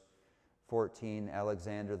 Verse 14,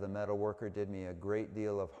 Alexander the metalworker did me a great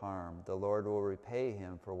deal of harm. The Lord will repay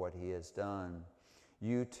him for what he has done.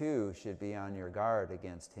 You too should be on your guard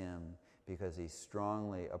against him, because he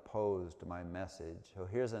strongly opposed my message. So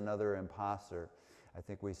here's another imposter. I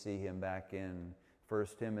think we see him back in 1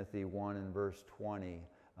 Timothy 1 and verse 20.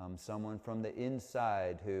 Someone from the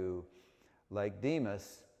inside who, like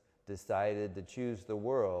Demas, decided to choose the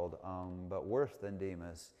world, but worse than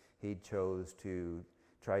Demas, he chose to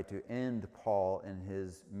try to end Paul in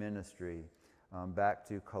his ministry. Back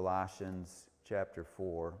to Colossians chapter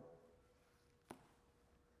 4.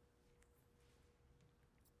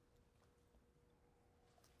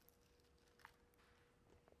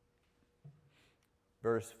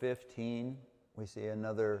 Verse 15, we see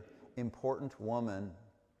another important woman.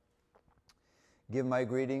 Give my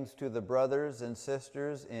greetings to the brothers and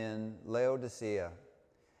sisters in Laodicea,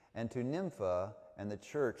 and to Nympha and the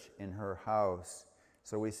church in her house.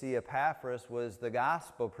 So we see Epaphras was the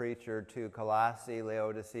gospel preacher to Colossae,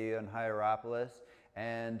 Laodicea, and Hierapolis.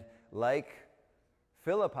 And like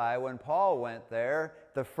Philippi, when Paul went there,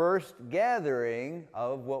 the first gathering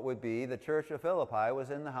of what would be the church of Philippi was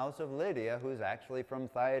in the house of Lydia, who's actually from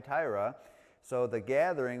Thyatira. So the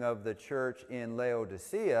gathering of the church in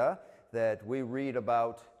Laodicea that we read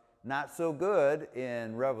about not so good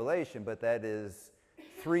in Revelation, but that is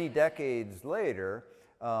 3 decades later,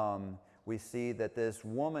 we see that this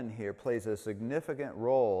woman here plays a significant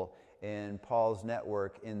role in Paul's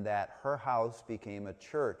network in that her house became a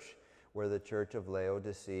church where the church of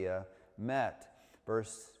Laodicea met.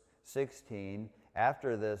 Verse 16,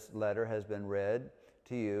 after this letter has been read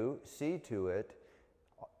to you, see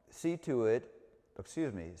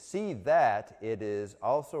that it is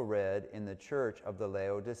also read in the church of the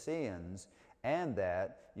Laodiceans, and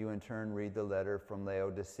that you in turn read the letter from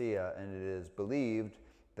Laodicea, and it is believed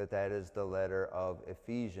that that is the letter of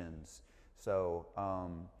Ephesians. So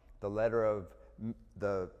the letter of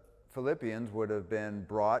the Philippians would have been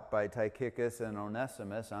brought by Tychicus and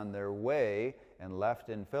Onesimus on their way and left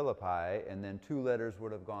in Philippi, and then 2 letters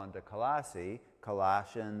would have gone to Colossae,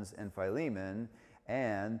 Colossians and Philemon,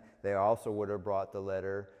 and they also would have brought the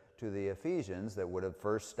letter to the Ephesians that would have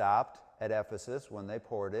first stopped at Ephesus when they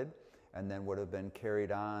ported, and then would have been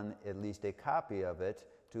carried on, at least a copy of it,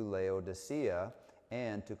 to Laodicea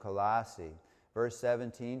and to Colossae. Verse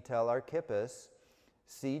 17, tell Archippus,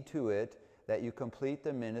 see to it that you complete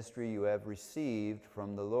the ministry you have received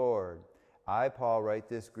from the Lord. I, Paul, write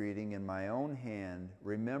this greeting in my own hand.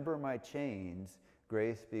 Remember my chains.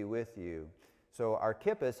 Grace be with you. So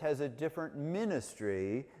Archippus has a different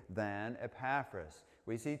ministry than Epaphras.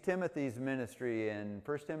 We see Timothy's ministry in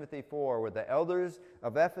 1 Timothy 4, where the elders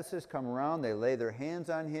of Ephesus come around, they lay their hands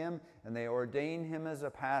on him, and they ordain him as a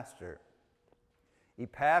pastor.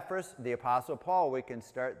 Epaphras, the Apostle Paul, we can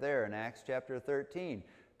start there in Acts chapter 13.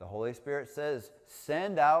 The Holy Spirit says,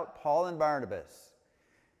 send out Paul and Barnabas.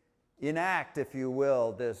 Enact, if you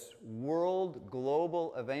will, this world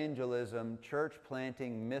global evangelism, church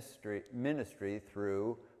planting ministry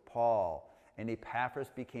through Paul. And Epaphras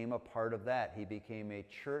became a part of that. He became a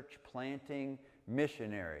church planting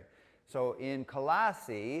missionary. So in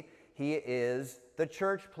Colossae, he is the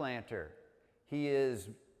church planter. He is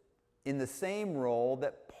in the same role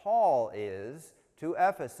that Paul is to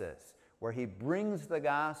Ephesus, where he brings the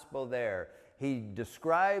gospel there. He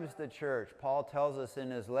describes the church. Paul tells us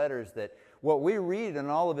in his letters that what we read in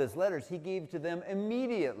all of his letters, he gave to them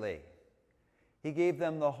immediately. He gave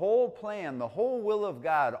them the whole plan, the whole will of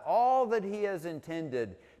God, all that he has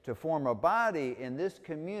intended to form a body in this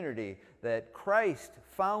community that Christ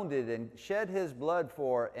founded and shed his blood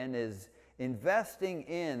for and is investing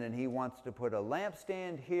in, and he wants to put a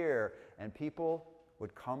lampstand here, and people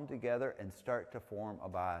would come together and start to form a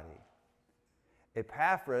body.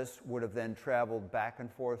 Epaphras would have then traveled back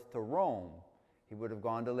and forth to Rome. He would have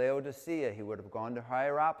gone to Laodicea. He would have gone to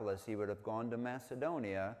Hierapolis. He would have gone to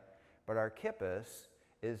Macedonia. But Archippus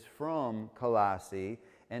is from Colossae,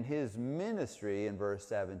 and his ministry in verse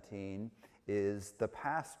 17 is the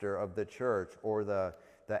pastor of the church, or the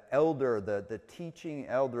elder, the teaching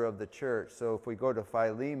elder of the church. So if we go to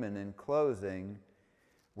Philemon in closing,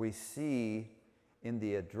 we see in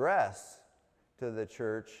the address to the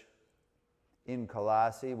church in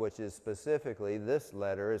Colossae, which is specifically, this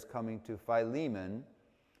letter is coming to Philemon,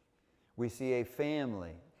 we see a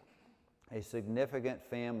family, a significant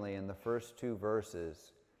family in the first 2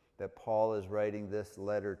 verses that Paul is writing this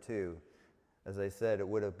letter to. As I said, it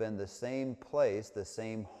would have been the same place, the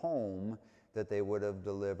same home that they would have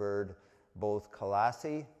delivered both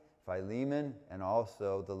Colossae, Philemon, and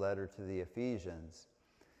also the letter to the Ephesians.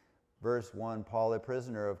 Verse 1, Paul, a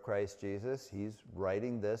prisoner of Christ Jesus, he's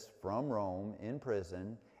writing this from Rome in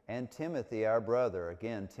prison, and Timothy, our brother.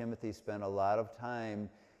 Again, Timothy spent a lot of time,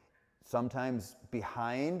 sometimes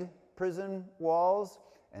behind prison walls,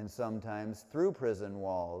 and sometimes through prison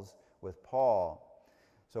walls with Paul.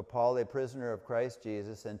 So Paul, a prisoner of Christ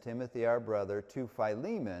Jesus, and Timothy, our brother, to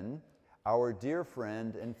Philemon, our dear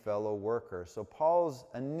friend and fellow worker. So Paul's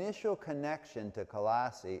initial connection to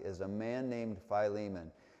Colossae is a man named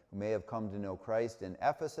Philemon, who may have come to know Christ in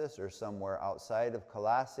Ephesus or somewhere outside of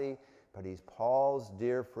Colossae, but he's Paul's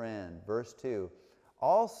dear friend. Verse 2,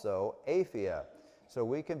 also Aphia. So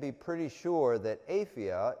we can be pretty sure that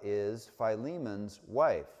Aphia is Philemon's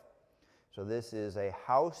wife. So this is a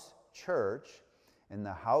house church in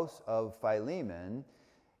the house of Philemon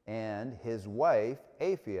and his wife,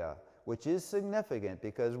 Aphia, which is significant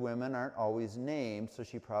because women aren't always named, so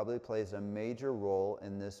she probably plays a major role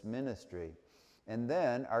in this ministry. And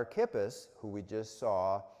then Archippus, who we just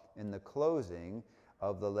saw in the closing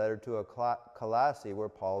of the letter to Colossae, where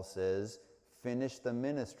Paul says, finish the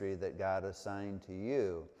ministry that God assigned to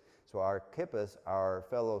you. So Archippus, our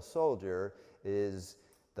fellow soldier, is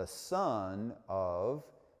the son of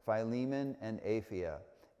Philemon and Apphia,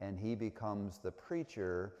 and he becomes the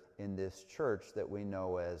preacher in this church that we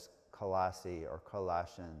know as Colossae or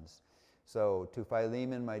Colossians. So to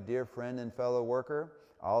Philemon, my dear friend and fellow worker,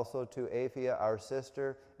 also to Apphia, our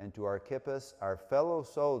sister, and to Archippus, our fellow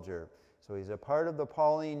soldier. So he's a part of the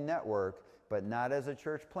Pauline network, but not as a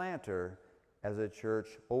church planter, as a church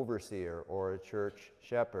overseer or a church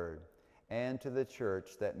shepherd, and to the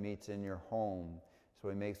church that meets in your home. So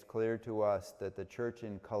he makes clear to us that the church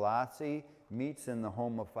in Colossae meets in the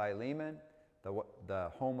home of Philemon,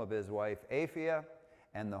 the home of his wife Apphia,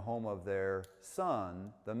 and the home of their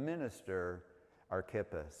son, the minister,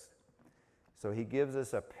 Archippus. So he gives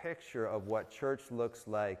us a picture of what church looks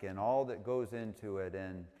like and all that goes into it.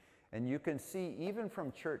 And you can see, even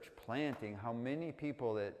from church planting, how many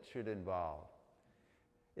people it should involve.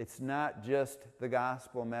 It's not just the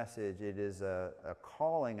gospel message, it is a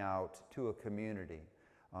calling out to a community,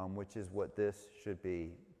 which is what this should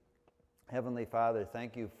be. Heavenly Father,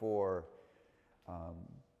 thank you for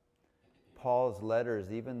Paul's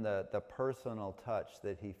letters, even the personal touch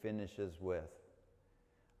that he finishes with.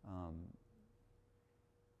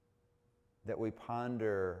 That we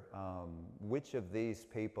ponder which of these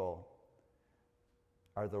people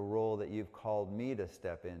are the role that you've called me to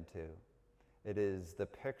step into. It is the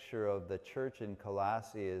picture of the church in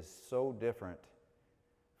Colossae is so different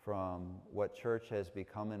from what church has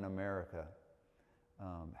become in America.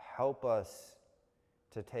 Help us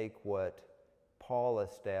to take what Paul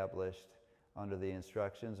established under the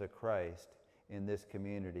instructions of Christ in this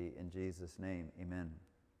community. In Jesus' name, amen.